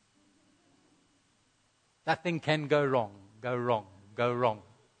 Nothing can go wrong, go wrong, go wrong.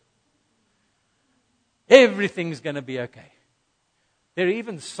 Everything's going to be okay. There are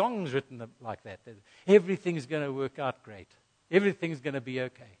even songs written like that. Everything's going to work out great. Everything's going to be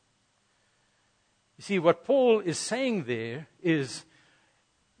okay. You see, what Paul is saying there is,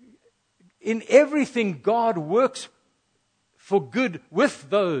 in everything God works for good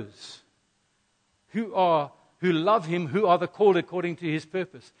with those who love Him, who are the called according to His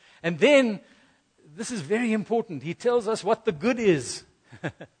purpose. And then, this is very important, he tells us what the good is.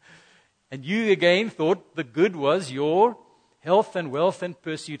 And you again thought the good was your health and wealth and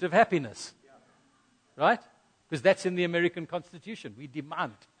pursuit of happiness. Right? Because that's in the American Constitution. We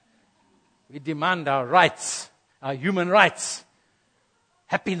demand our rights, our human rights,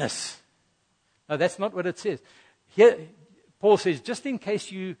 happiness. No, that's not what it says. Here, Paul says, just in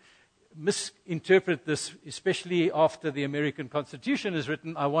case you misinterpret this, especially after the American Constitution is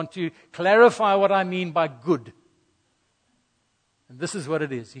written, I want to clarify what I mean by good. And this is what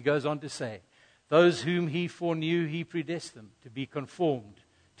it is. He goes on to say, those whom He foreknew, He predestined to be conformed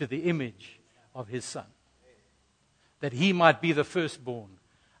to the image of His Son, that He might be the firstborn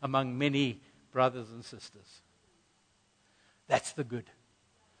among many brothers and sisters. That's the good.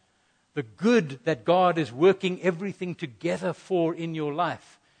 The good that God is working everything together for in your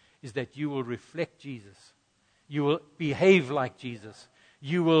life is that you will reflect Jesus. You will behave like Jesus.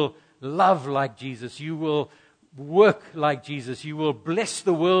 You will love like Jesus. You will work like Jesus. You will bless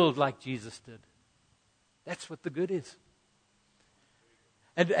the world like Jesus did. That's what the good is.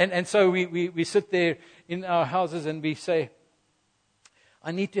 And so we sit there in our houses and we say,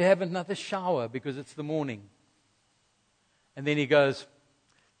 I need to have another shower because it's the morning. And then he goes,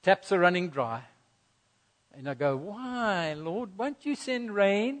 taps are running dry. And I go, why, Lord? Won't you send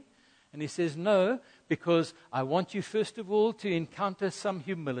rain? And he says, no, because I want you first of all to encounter some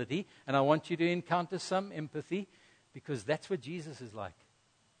humility, and I want you to encounter some empathy, because that's what Jesus is like.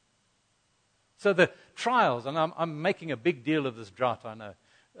 So the trials, and I'm making a big deal of this drought, I know.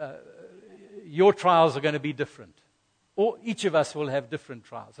 Your trials are going to be different. Or each of us will have different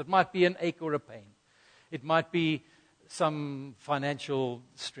trials. It might be an ache or a pain. It might be some financial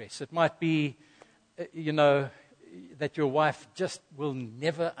stress. It might be, that your wife just will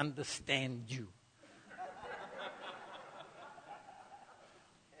never understand you.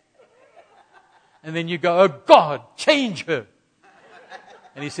 And then you go, oh God, change her.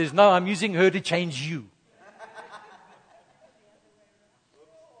 And he says, no, I'm using her to change you.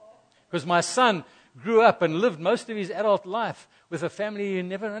 Because my son grew up and lived most of his adult life with a family who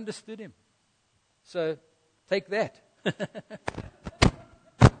never understood him. So take that.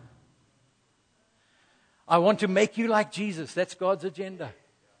 I want to make you like Jesus. That's God's agenda.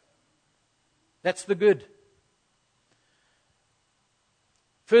 That's the good.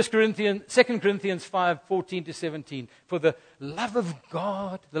 2 Corinthians 5:14-17. For the love of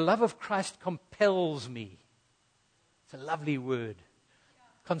God, the love of Christ compels me. It's a lovely word.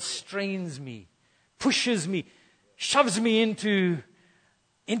 Constrains me, pushes me, shoves me into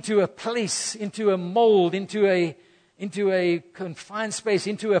a place, into a mold, into a confined space,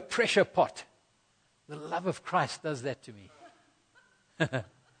 into a pressure pot. The love of Christ does that to me.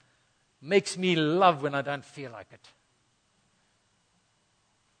 Makes me love when I don't feel like it.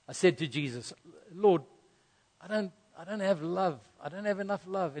 I said to Jesus, Lord, I don't have love. I don't have enough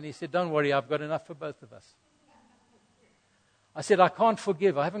love. And he said, don't worry, I've got enough for both of us. I said, I can't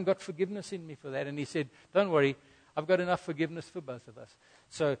forgive. I haven't got forgiveness in me for that. And he said, don't worry, I've got enough forgiveness for both of us.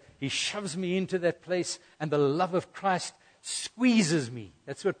 So he shoves me into that place, and the love of Christ squeezes me.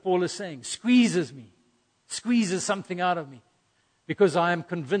 That's what Paul is saying. Squeezes me. Squeezes something out of me. Because I am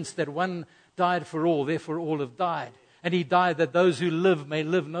convinced that one died for all, therefore all have died. And he died that those who live may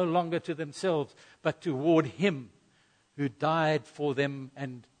live no longer to themselves, but toward him who died for them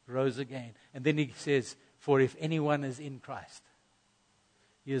and rose again. And then he says, for if anyone is in Christ,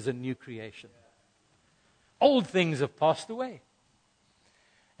 he is a new creation. Old things have passed away.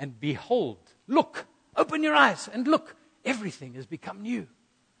 And behold, look, open your eyes and look, everything has become new.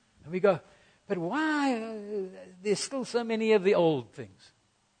 And we go, but why? There's still so many of the old things.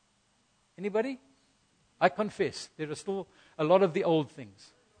 Anybody? I confess, there are still a lot of the old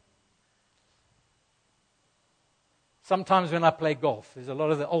things. Sometimes when I play golf, there's a lot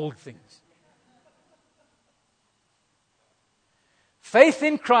of the old things. Faith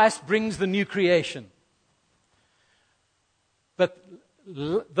in Christ brings the new creation. But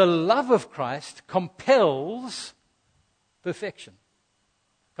the love of Christ compels perfection.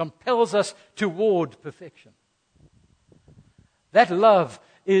 Compels us toward perfection. That love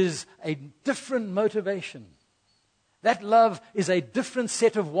is a different motivation. That love is a different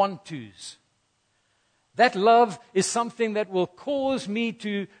set of want-tos. That love is something that will cause me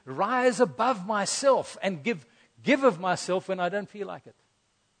to rise above myself and give of myself when I don't feel like it.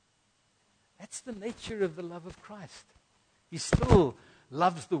 That's the nature of the love of Christ. He still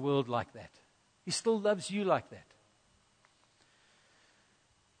loves the world like that. He still loves you like that.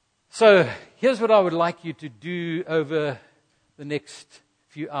 So, here's what I would like you to do over the next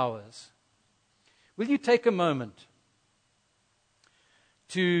few hours. Will you take a moment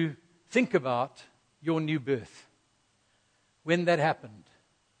to think about your new birth? When that happened?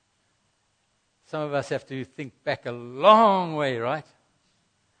 Some of us have to think back a long way, right?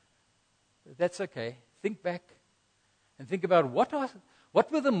 But that's okay. Think back and think about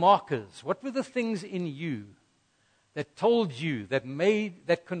what were the markers, what were the things in you that told you,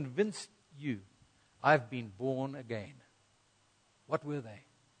 that convinced you, I've been born again. What were they?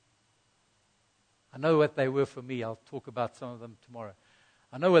 I know what they were for me. I'll talk about some of them tomorrow.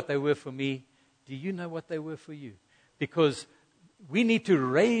 I know what they were for me. Do you know what they were for you? Because we need to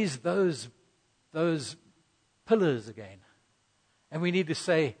raise those pillars again. And we need to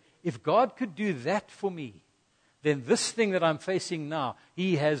say, if God could do that for me, then this thing that I'm facing now,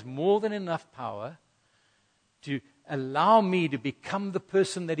 He has more than enough power to allow me to become the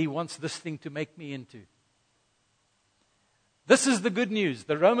person that He wants this thing to make me into. This is the good news.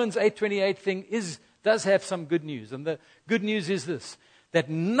 The Romans 8:28 thing does have some good news. And the good news is this, that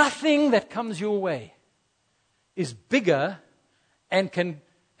nothing that comes your way is bigger and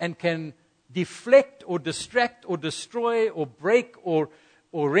can deflect or distract or destroy or break or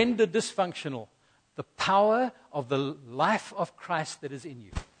render dysfunctional the power of the life of Christ that is in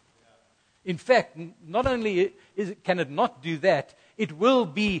you. In fact, not only can it not do that, it will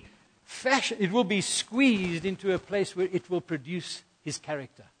be squeezed into a place where it will produce His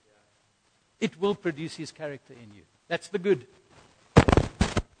character. It will produce His character in you. That's the good.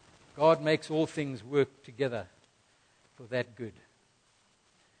 God makes all things work together for that good.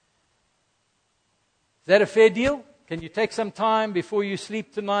 Is that a fair deal? Can you take some time before you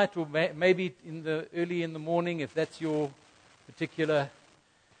sleep tonight, or maybe early in the morning, if that's your particular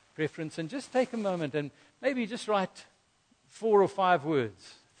preference, and just take a moment and maybe just write 4 or 5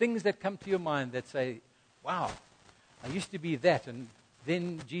 words, things that come to your mind that say, wow, I used to be that, and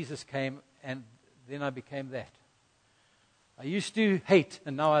then Jesus came, and then I became that. I used to hate,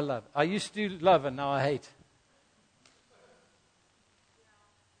 and now I love. I used to love, and now I hate.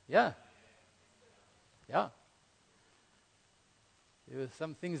 Yeah. Yeah. There were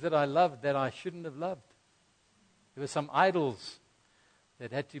some things that I loved that I shouldn't have loved. There were some idols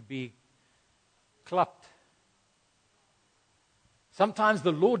that had to be clubbed. Sometimes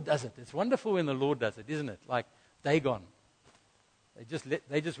the Lord does it. It's wonderful when the Lord does it, isn't it? Like Dagon.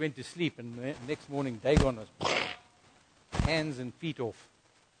 They just went to sleep, and the next morning Dagon was hands and feet off.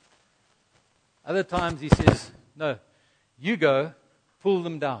 Other times he says, no, you go, pull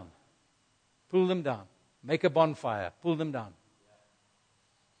them down. Pull them down. Make a bonfire. Pull them down.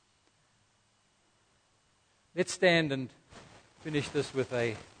 Let's stand and finish this with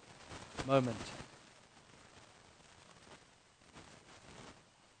a moment.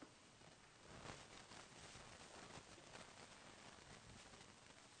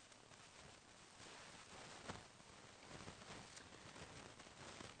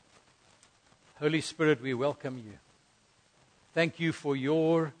 Holy Spirit, we welcome you. Thank you for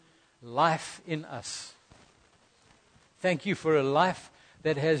your life in us. Thank you for a life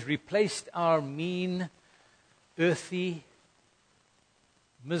that has replaced our mean, earthy,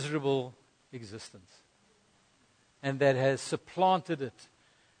 miserable existence, and that has supplanted it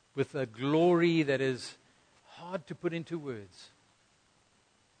with a glory that is hard to put into words.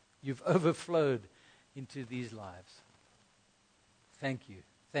 You've overflowed into these lives. Thank you,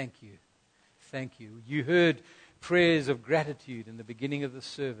 thank you, thank you. You heard prayers of gratitude in the beginning of the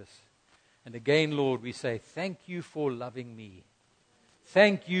service. And again, Lord, we say, thank you for loving me.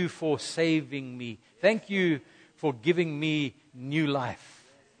 Thank you for saving me. Thank you for giving me new life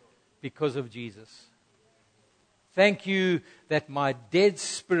because of Jesus. Thank you that my dead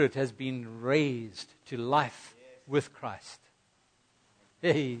spirit has been raised to life with Christ.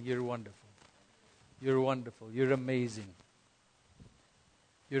 Hey, you're wonderful. You're wonderful. You're amazing.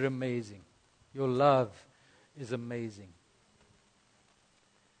 You're amazing. Your love is amazing.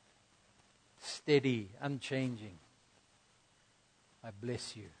 Steady, unchanging. I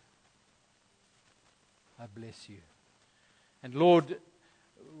bless you. I bless you. And Lord,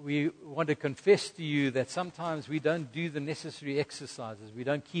 we want to confess to you that sometimes we don't do the necessary exercises. We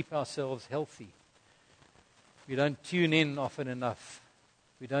don't keep ourselves healthy. We don't tune in often enough.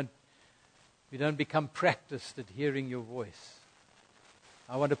 We don't become practiced at hearing your voice.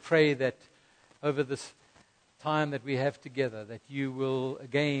 I want to pray that over this time that we have together, that you will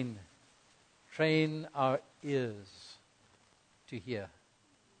again train our ears to hear.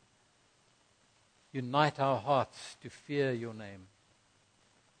 Unite our hearts to fear your name.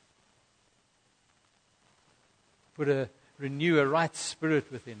 Renew a right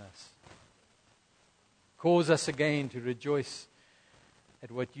spirit within us. Cause us again to rejoice at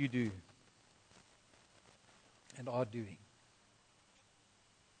what you do and are doing.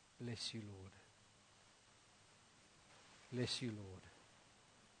 Bless you, Lord. Bless you, Lord.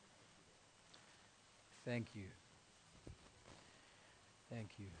 Thank you. Thank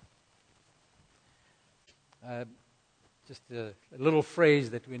you. Just a little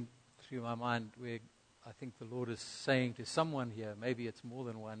phrase that went through my mind where I think the Lord is saying to someone here, maybe it's more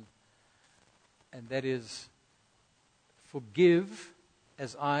than one, and that is, forgive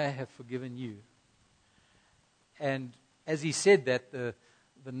as I have forgiven you. And as he said that, the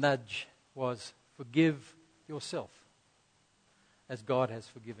nudge was, forgive yourself as God has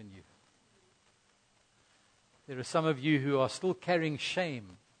forgiven you. There are some of you who are still carrying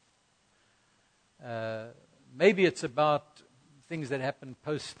shame. Maybe it's about things that happen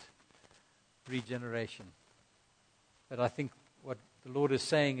post-regeneration. But I think what the Lord is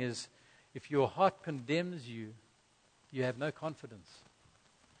saying is, if your heart condemns you, you have no confidence.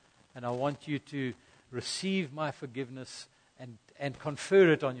 And I want you to receive my forgiveness and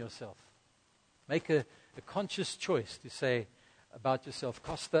confer it on yourself. Make a conscious choice to say about yourself,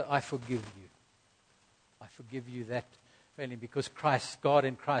 Costa, I forgive you. I forgive you that failing because Christ, God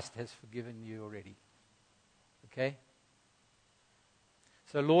in Christ has forgiven you already. Okay?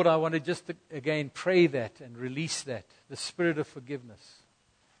 So Lord, I want to just again pray that and release that, the spirit of forgiveness,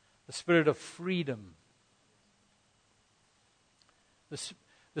 the spirit of freedom, the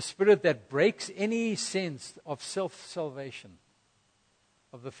spirit that breaks any sense of self-salvation,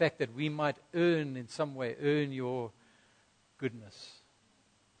 of the fact that we might earn in some way, earn your goodness.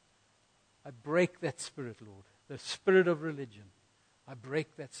 I break that spirit, Lord. The spirit of religion. I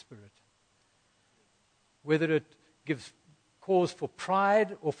break that spirit. Whether it gives cause for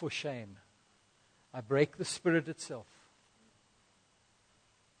pride or for shame, I break the spirit itself.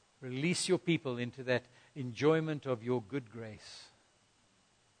 Release your people into that enjoyment of your good grace.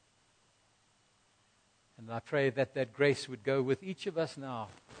 And I pray that that grace would go with each of us now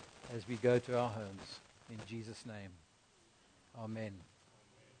as we go to our homes. In Jesus' name. Amen.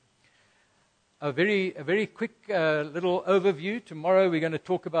 A very quick little overview. Tomorrow we're going to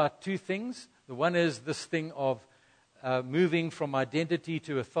talk about two things. The one is this thing of moving from identity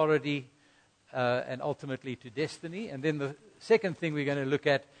to authority and ultimately to destiny. And then the second thing we're going to look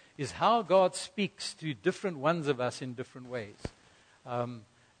at is how God speaks to different ones of us in different ways.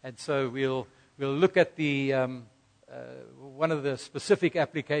 And so we'll look at the one of the specific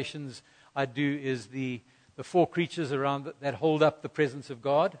applications I do is the four creatures around that hold up the presence of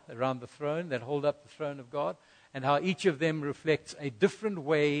God, around the throne, that hold up the throne of God, and how each of them reflects a different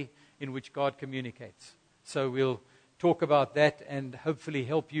way in which God communicates. So we'll talk about that and hopefully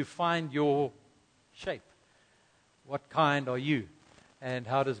help you find your shape. What kind are you? And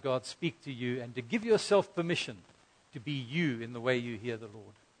how does God speak to you? And to give yourself permission to be you in the way you hear the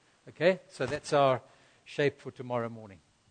Lord. Okay? So that's our shape for tomorrow morning.